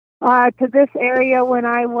to this area when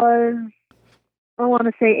I was, I want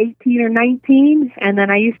to say 18 or 19. And then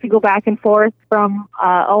I used to go back and forth from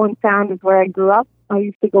Owen Sound is where I grew up. I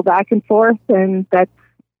used to go back and forth, and it's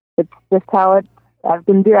just how I've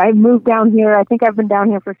been doing. I moved down here. I think I've been down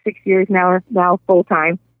here for 6 years now full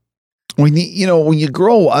time. When you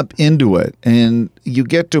grow up into it and you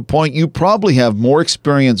get to a point, you probably have more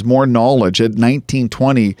experience, more knowledge at 19,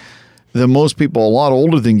 20 than most people a lot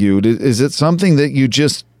older than you. Is it something that you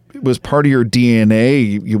just was part of your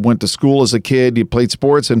DNA? You went to school as a kid, you played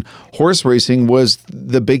sports, and horse racing was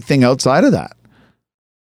the big thing outside of that.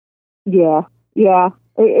 Yeah.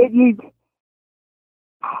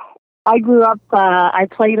 I grew up, I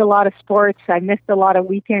played a lot of sports. I missed a lot of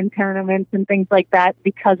weekend tournaments and things like that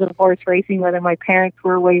because of horse racing, whether my parents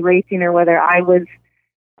were away racing or whether I was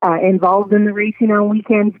involved in the racing on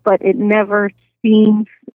weekends, but it never seems,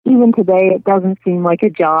 even today, it doesn't seem like a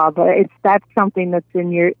job. That's something that's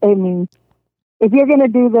in your, I mean, if you're going to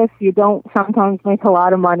do this, you don't sometimes make a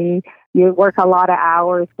lot of money, you work a lot of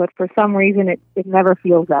hours, but for some reason it never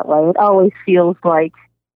feels that way. It always feels like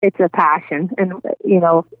it's a passion. And,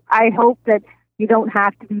 I hope that you don't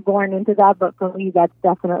have to be born into that, but for me, that's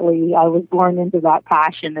definitely, I was born into that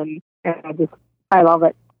passion, and I love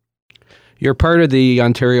it. You're part of the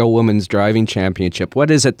Ontario Women's Driving Championship. What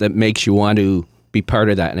is it that makes you want to be part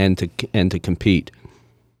of that and to compete?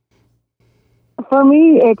 For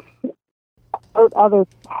me, it's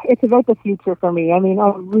about the future for me. I mean,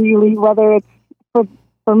 whether it's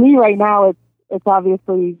for me right now, it's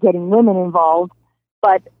obviously getting women involved,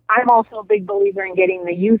 but I'm also a big believer in getting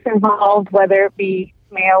the youth involved, whether it be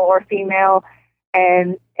male or female,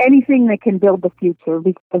 and anything that can build the future,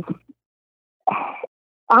 because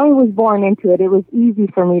I was born into it. It was easy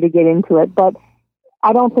for me to get into it, but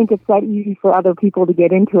I don't think it's that easy for other people to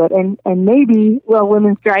get into it. And maybe,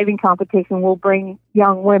 women's driving competition will bring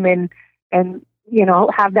young women and,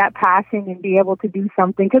 have that passion and be able to do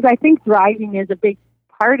something. Because I think driving is a big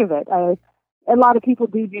part of it. A lot of people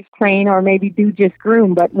do just train or maybe do just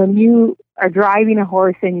groom, but when you are driving a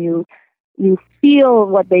horse and you feel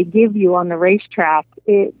what they give you on the racetrack,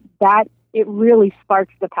 it really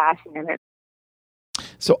sparks the passion in it.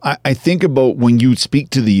 So I think about when you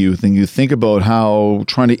speak to the youth and you think about how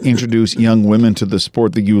trying to introduce young women to the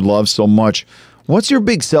sport that you love so much, what's your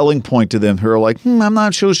big selling point to them who are like, I'm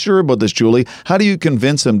not so sure about this, Julie? How do you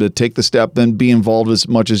convince them to take the step and be involved as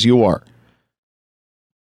much as you are?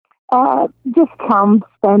 Just come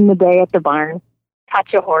spend the day at the barn,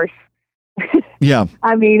 touch a horse. Yeah.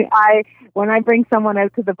 I mean, when I bring someone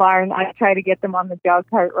out to the barn, I try to get them on the jog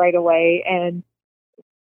cart right away, and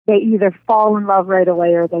they either fall in love right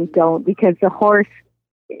away or they don't, because the horse,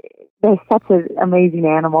 they're such an amazing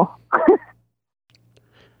animal.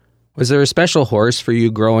 Was there a special horse for you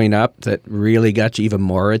growing up that really got you even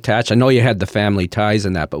more attached? I know you had the family ties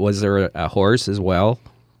in that, but was there a horse as well?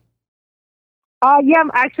 Yeah,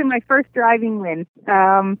 actually my first driving win.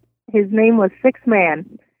 His name was Six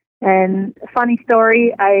Man. And funny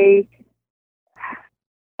story, I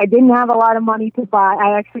didn't have a lot of money to buy.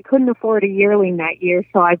 I actually couldn't afford a yearling that year,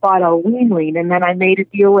 so I bought a weanling. And then I made a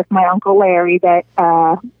deal with my Uncle Larry that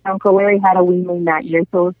Uncle Larry had a weanling that year,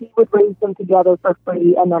 so he would raise them together for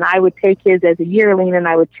free, and then I would take his as a yearling and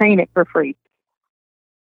I would train it for free.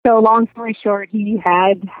 So long story short, he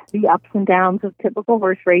had the ups and downs of typical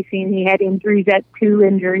horse racing. He had injuries at 2,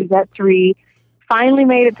 injuries at 3, finally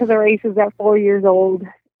made it to the races at 4 years old,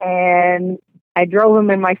 and I drove him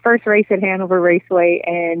in my first race at Hanover Raceway,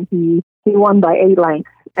 and he won by 8 lengths.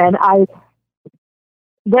 And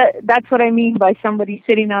that's what I mean by somebody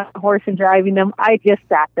sitting on a horse and driving them. I just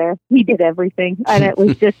sat there. He did everything, and it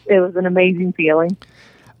was an amazing feeling.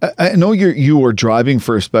 I know you were driving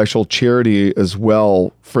for a special charity as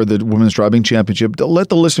well for the Women's Driving Championship. Let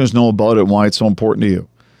the listeners know about it and why it's so important to you.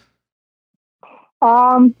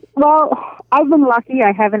 Well, I've been lucky.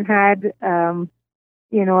 I haven't had a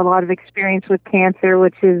lot of experience with cancer,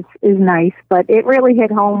 which is nice, but it really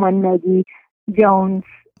hit home when Maggie Jones,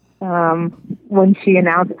 when she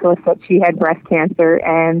announced to us that she had breast cancer.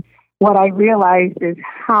 And what I realized is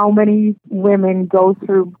how many women go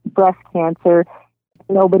through breast cancer,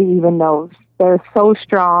 nobody even knows. They're so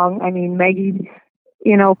strong. I mean, Maggie,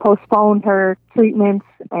 postponed her treatments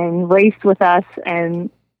and raced with us, and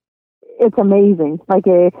it's amazing.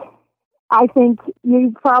 I think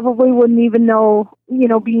you probably wouldn't even know,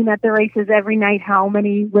 being at the races every night, how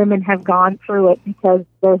many women have gone through it, because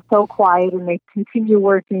they're so quiet and they continue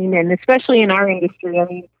working. And especially in our industry, I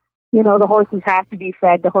mean, the horses have to be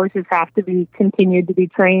fed. The horses have to be continued to be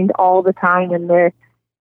trained all the time. And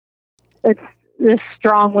it's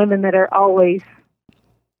strong women that are always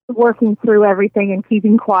working through everything and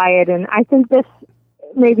keeping quiet. And I think this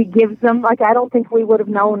maybe gives them, I don't think we would have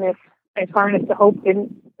known if Harness to Hope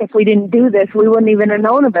if we didn't do this, we wouldn't even have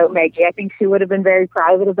known about Maggie. I think she would have been very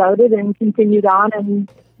private about it and continued on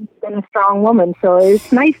and been a strong woman. So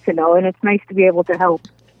it's nice to know, and it's nice to be able to help.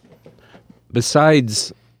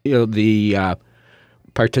 Besides, the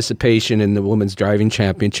participation in the Women's Driving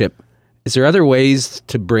Championship, is there other ways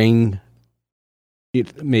to bring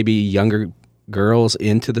maybe younger girls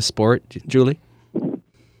into the sport, Julie?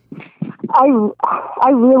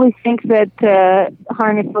 I really think that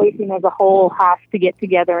harness racing as a whole has to get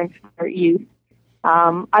together and start youth.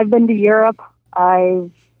 I've been to Europe.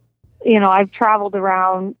 I've traveled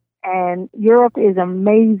around, and Europe is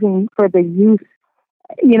amazing for the youth.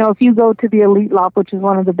 If you go to the Elite Lop, which is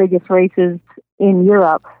one of the biggest races in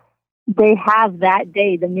Europe, they have that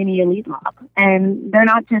day the mini elite lop, and they're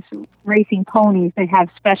not just racing ponies. They have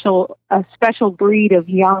a special breed of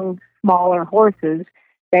young, smaller horses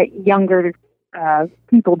that younger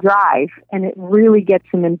people drive, and it really gets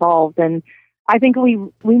them involved. And I think we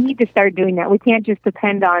need to start doing that. We can't just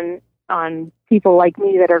depend on people like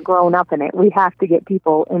me that are grown up in it. We have to get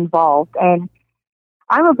people involved. And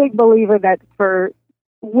I'm a big believer that for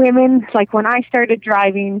women, like when I started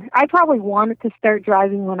driving, I probably wanted to start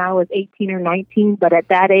driving when I was 18 or 19, but at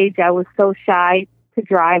that age I was so shy to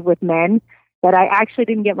drive with men that I actually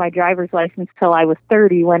didn't get my driver's license till I was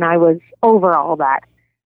 30, when I was over all that.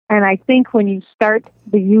 And I think when you start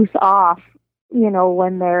the youth off,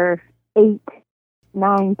 when they're 8,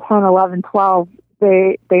 9, 10, 11, 12,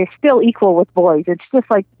 they're still equal with boys. It's just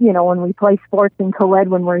like, when we play sports in co-ed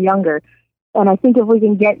when we're younger. And I think if we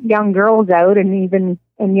can get young girls out and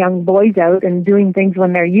young boys out and doing things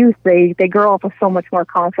when they're youth, they grow up with so much more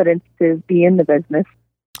confidence to be in the business.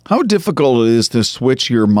 How difficult it is to switch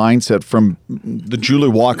your mindset from the Julie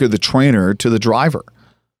Walker, the trainer, to the driver?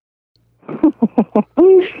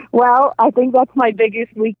 Well, I think that's my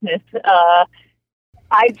biggest weakness.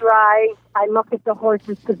 I drive, I look at the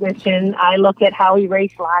horse's position, I look at how he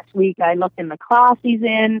raced last week, I look in the class he's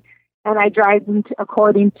in, and I drive them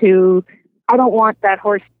according to, I don't want that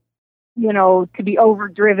horse, to be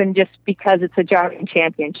overdriven just because it's a driving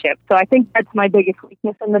championship. So I think that's my biggest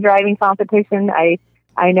weakness in the driving competition. I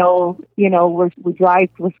know, we're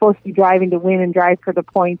supposed to be driving to win and drive for the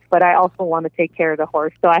points, but I also want to take care of the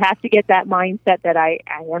horse. So I have to get that mindset that I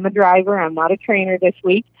am a driver. I'm not a trainer this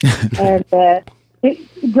week. And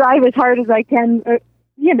drive as hard as I can.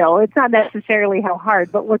 It's not necessarily how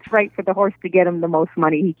hard, but what's right for the horse to get him the most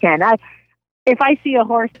money he can. If I see a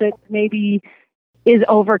horse that maybe is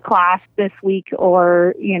overclassed this week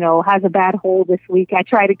or, has a bad hole this week, I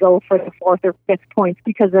try to go for the 4th or 5th points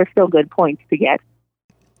because they're still good points to get.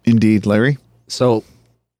 Indeed, Larry. So,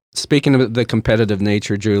 speaking of the competitive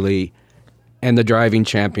nature, Julie, and the driving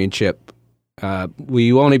championship, will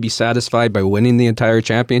you only be satisfied by winning the entire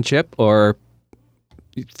championship, or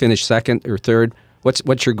finish 2nd or 3rd?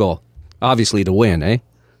 What's your goal? Obviously, to win, eh?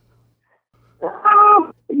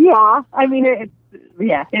 Yeah. I mean,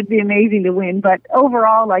 it'd be amazing to win. But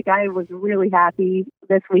overall, I was really happy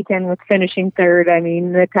this weekend with finishing 3rd. I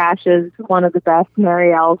mean, Natasha's one of the best.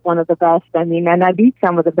 Marielle's one of the best. I mean, and I beat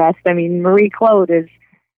some of the best. I mean, Marie Claude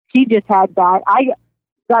she just had that. I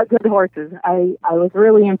got good horses. I was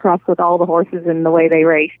really impressed with all the horses and the way they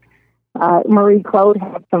raced. Marie Claude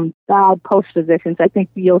had some bad post positions. I think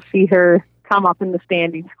you'll see her come up in the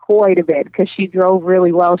standings quite a bit because she drove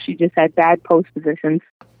really well. She just had bad post positions.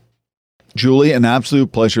 Julie, an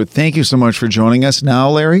absolute pleasure. Thank you so much for joining us. Now,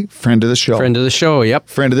 Larry, friend of the show. Friend of the show, yep.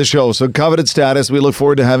 Friend of the show. So coveted status. We look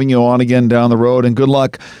forward to having you on again down the road, and good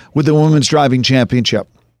luck with the Women's Driving Championship.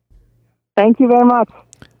 Thank you very much.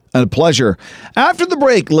 A pleasure. After the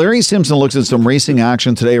break, Larry Simpson looks at some racing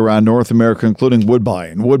action today around North America, including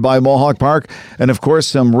Woodbine Mohawk Park, and of course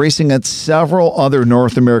some racing at several other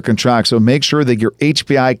North American tracks. So make sure that your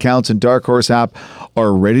HPI Counts and Dark Horse app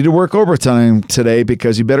are ready to work overtime today,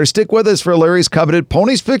 because you better stick with us for Larry's coveted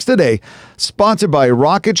Ponies Fix Today, sponsored by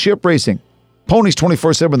Rocket Ship Racing. Ponies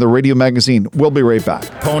 24/7, the radio magazine. We'll be right back.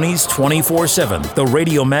 Ponies 24/7, the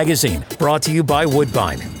radio magazine, brought to you by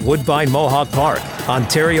Woodbine Mohawk Park,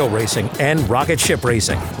 Ontario Racing, and Rocket Ship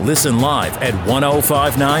Racing. Listen live at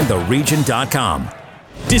 1059theregion.com.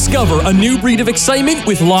 Discover a new breed of excitement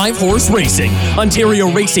with live horse racing.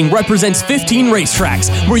 Ontario Racing represents 15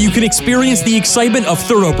 racetracks where you can experience the excitement of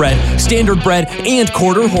thoroughbred, standardbred, and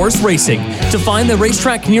quarter horse racing. To find the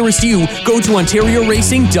racetrack nearest you, go to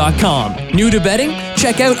OntarioRacing.com. New to betting?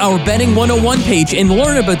 Check out our Betting 101 page and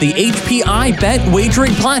learn about the HPI Bet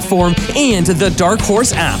wagering platform and the Dark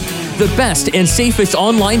Horse app. The best and safest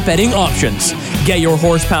online betting options. Get your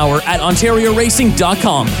horsepower at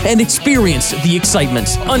OntarioRacing.com and experience the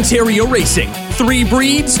excitement. Ontario Racing. 3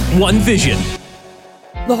 breeds, 1 vision.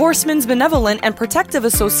 The Horsemen's Benevolent and Protective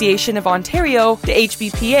Association of Ontario, the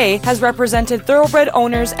HBPA, has represented thoroughbred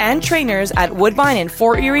owners and trainers at Woodbine and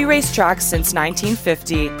Fort Erie racetracks since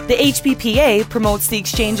 1950. The HBPA promotes the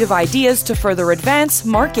exchange of ideas to further advance,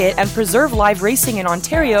 market, and preserve live racing in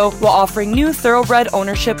Ontario while offering new thoroughbred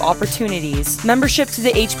ownership opportunities. Membership to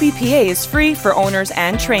the HBPA is free for owners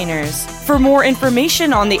and trainers. For more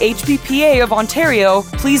information on the HBPA of Ontario,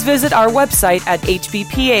 please visit our website at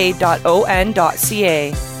hbpa.on.ca.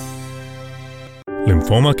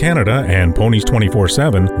 Lymphoma Canada and Ponies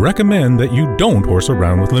 24/7 recommend that you don't horse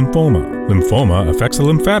around with lymphoma. Lymphoma affects the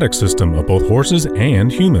lymphatic system of both horses and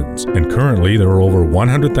humans, and currently there are over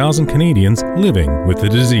 100,000 Canadians living with the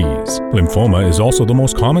disease. Lymphoma is also the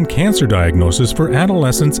most common cancer diagnosis for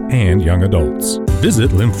adolescents and young adults.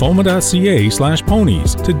 Visit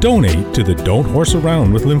lymphoma.ca/ponies to donate to the Don't Horse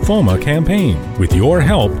Around with Lymphoma campaign. With your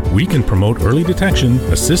help, we can promote early detection,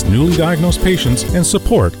 assist newly diagnosed patients, and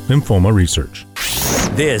support lymphoma research.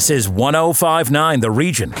 This is 105.9 The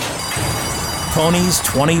Region. Ponies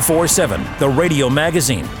 24/7, the radio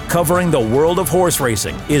magazine covering the world of horse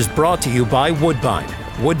racing, is brought to you by Woodbine,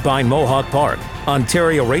 Woodbine Mohawk Park,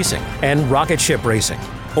 Ontario Racing, and Rocket Ship Racing.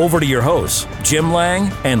 Over to your hosts, Jim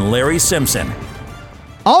Lang and Larry Simpson.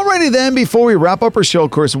 Alrighty then, before we wrap up our show,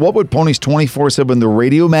 of course, what would Ponies 24/7, the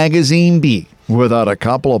radio magazine, be without a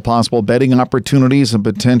couple of possible betting opportunities and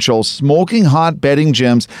potential smoking hot betting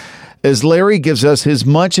gems, as Larry gives us his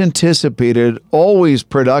much anticipated, always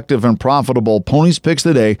productive and profitable Ponies Picks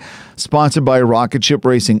of the Day, sponsored by Rocket Ship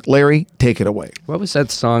Racing. Larry, take it away. What was that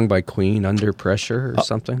song by Queen, Under Pressure or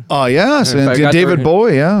something? Oh, yes, and David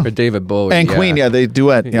Bowie, yeah. Or David Bowie, and Queen, yeah, they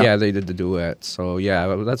duet. Yeah, they did the duet. So,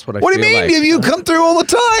 yeah, that's what I feel like. What do you mean? You come through all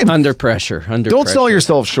the time. Under Pressure, Don't sell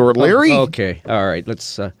yourself short, Larry. Oh, okay, all right,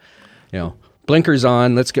 let's, blinkers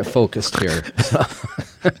on, let's get focused here.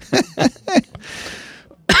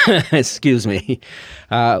 Excuse me.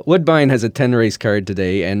 Woodbine has a 10-race card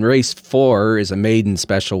today, and race 4 is a maiden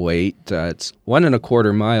special weight. It's 1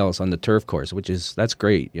 1/4 miles on the turf course, that's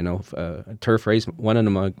great. A turf race,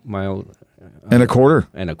 1 mile and a quarter.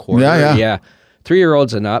 And a quarter. Yeah.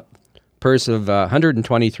 3-year-olds and up. Purse of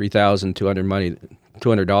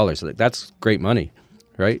 $123,200. That's great money,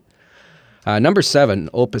 right? Number 7,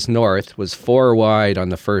 Opus North, was 4 wide on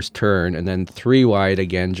the first turn and then 3 wide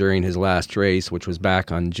again during his last race, which was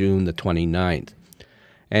back on June the 29th.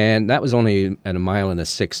 And that was only at 1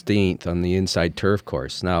 1/16 on the inside turf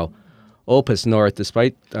course. Now, Opus North,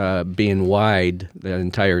 despite being wide the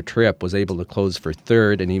entire trip, was able to close for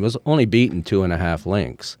third, and he was only beaten 2.5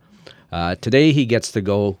 lengths. Today he gets to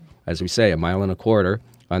go, as we say, 1 1/4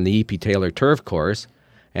 on the E.P. Taylor turf course,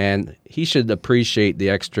 and he should appreciate the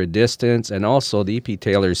extra distance and also the E.P.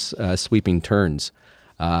 Taylor's sweeping turns.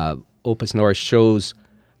 Opus North shows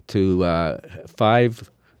to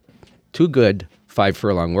 2 good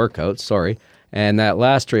 5-furlong workouts, and that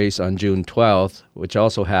last race on June 12th, which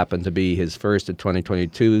also happened to be his first of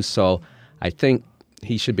 2022, so I think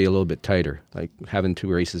he should be a little bit tighter, like having 2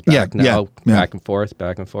 races back now, back and forth.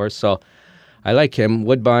 So I like him.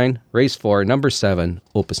 Woodbine, race 4, number 7,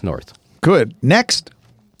 Opus North. Good. Next.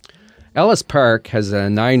 Ellis Park has a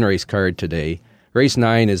 9-race card today. Race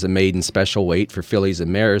 9 is a maiden special weight for fillies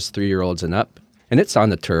and mares, 3-year-olds and up, and it's on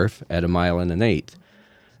the turf at 1 1/8.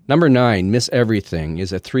 Number 9, Miss Everything,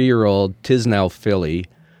 is a 3-year-old Tisnow filly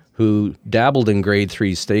who dabbled in Grade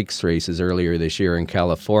 3 stakes races earlier this year in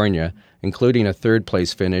California, including a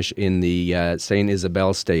 3rd-place finish in the St.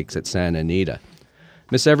 Isabel Stakes at Santa Anita.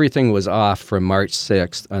 Miss Everything was off from March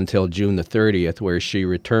 6th until June the 30th, where she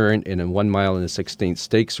returned in a 1 1/16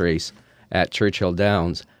 stakes race at Churchill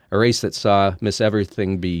Downs, a race that saw Miss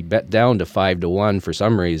Everything be bet down to 5-1 for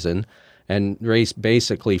some reason, and raced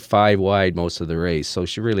basically 5 wide most of the race, so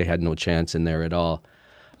she really had no chance in there at all.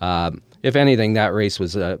 If anything, that race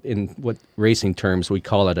was, in what racing terms we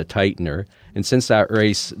call it, a tightener, and since that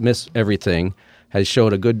race, Miss Everything has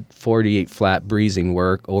showed a good 48 flat breezing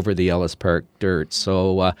work over the Ellis Park dirt,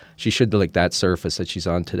 so she should like that surface that she's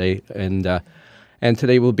on today, and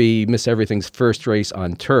today will be Miss Everything's first race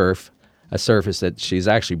on turf, a surface that she's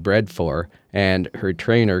actually bred for, and her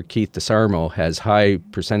trainer, Keith DeSarmo, has high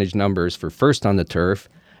percentage numbers for first on the turf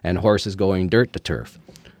and horses going dirt to turf.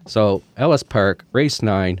 So, Ellis Park, race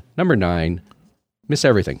 9, number 9, Miss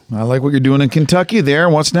Everything. I like what you're doing in Kentucky there.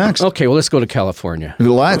 What's next? Okay, well, let's go to California.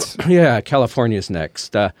 Let's. Yeah, California's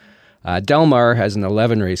next. Del Mar has an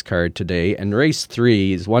 11-race card today, and race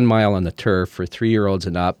 3 is 1 mile on the turf for 3-year-olds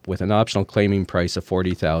and up with an optional claiming price of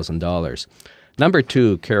 $40,000. Number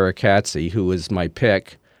 2, Karakatsi, who was my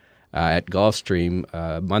pick at Gulfstream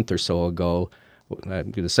a month or so ago.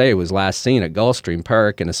 I'm going to say it was last seen at Gulfstream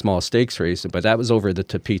Park in a small stakes race, but that was over the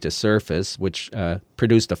Topeka surface, which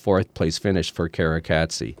produced a 4th-place finish for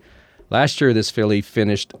Karakatsi. Last year, this filly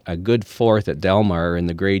finished a good 4th at Del Mar in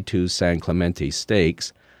the Grade 2 San Clemente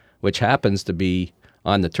Stakes, which happens to be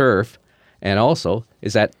on the turf and also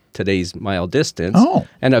is at today's mile distance. Oh.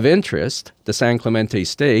 And of interest, the San Clemente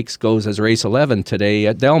Stakes goes as race 11 today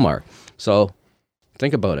at Del Mar. So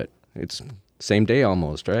think about it. It's same day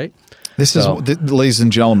almost, right? Ladies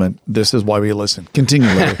and gentlemen, this is why we listen. Continue,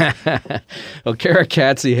 Larry. Well,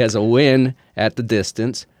 Karakatsi has a win at the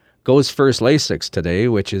distance. Goes first Lasix today,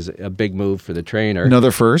 which is a big move for the trainer.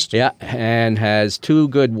 Another first? Yeah, and has 2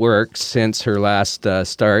 good works since her last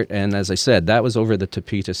start. And as I said, that was over the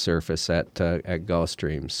Tapeta surface at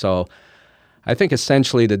Gulfstream. So I think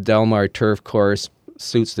essentially the Del Mar turf course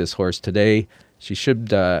suits this horse today. She should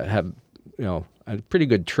have, a pretty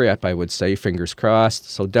good trip, I would say, fingers crossed.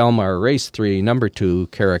 So Del Mar, race 3, number 2,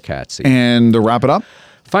 Karakatsi. And to wrap it up?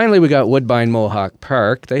 Finally, we got Woodbine Mohawk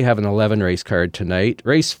Park. They have an 11 race card tonight.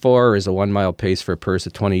 Race 4 is a 1 mile pace for a purse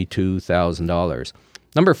of $22,000.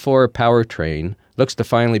 Number 4, Powertrain, looks to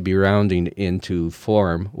finally be rounding into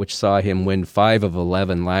form, which saw him win 5 of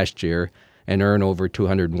 11 last year and earn over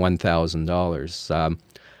 $201,000.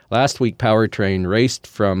 Last week, Powertrain raced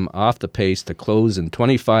from off the pace to close in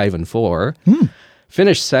 25-4,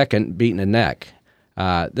 finished second, beating a neck.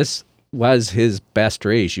 This was his best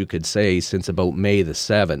race, you could say, since about May the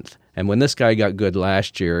 7th. And when this guy got good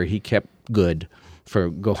last year, he kept going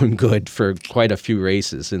good for quite a few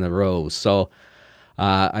races in a row. So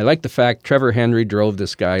I like the fact Trevor Henry drove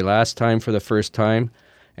this guy last time for the first time,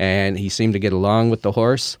 and he seemed to get along with the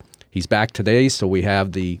horse. He's back today, so we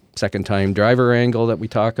have the second-time driver angle that we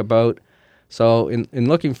talk about. So I'm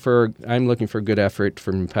looking for good effort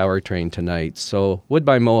from Powertrain tonight. So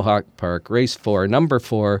Woodbine Mohawk Park, race 4, number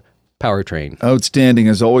 4, Powertrain. Outstanding.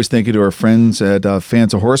 As always, thank you to our friends at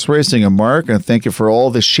Fans of Horse Racing and Mark, and thank you for all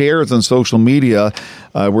the shares on social media.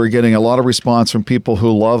 We're getting a lot of response from people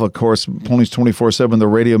who love, of course, Ponies 24/7, the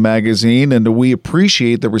radio magazine, and we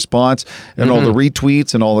appreciate the response and all the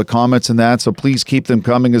retweets and all the comments and that, so please keep them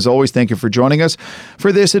coming. As always, thank you for joining us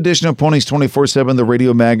for this edition of Ponies 24/7, the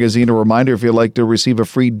radio magazine. A reminder, if you'd like to receive a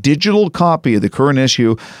free digital copy of the current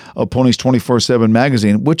issue of Ponies 24/7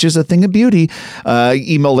 magazine, which is a thing of beauty,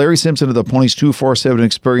 email Larry Simpson to the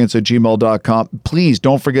Ponies247experience@gmail.com. Please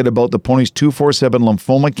don't forget about the Ponies 247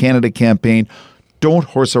 Lymphoma Canada campaign. Don't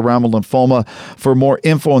horse around with lymphoma. For more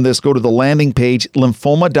info on this, go to the landing page,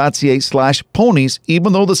 lymphoma.ca/ponies.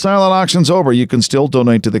 Even though the silent auction's over, you can still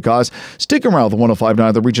donate to the cause. Stick around with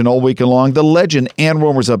 105.9 The Region all weekend long. The legend Ann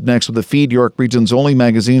Romer's up next with the Feed York Region's only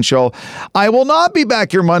magazine show. I will not be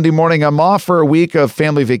back here Monday morning. I'm off for a week of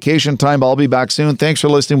family vacation time. I'll be back soon. Thanks for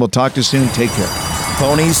listening. We'll talk to you soon. Take care.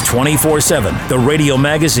 Ponies 24/7, the radio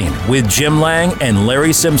magazine with Jim Lang and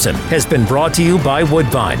Larry Simpson, has been brought to you by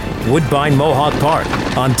Woodbine, Woodbine Mohawk Park,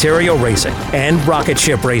 Ontario Racing, and Rocket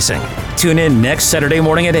Ship Racing. Tune in next Saturday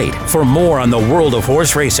morning at 8 for more on the world of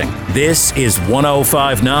horse racing. This is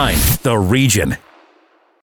 105.9 The Region.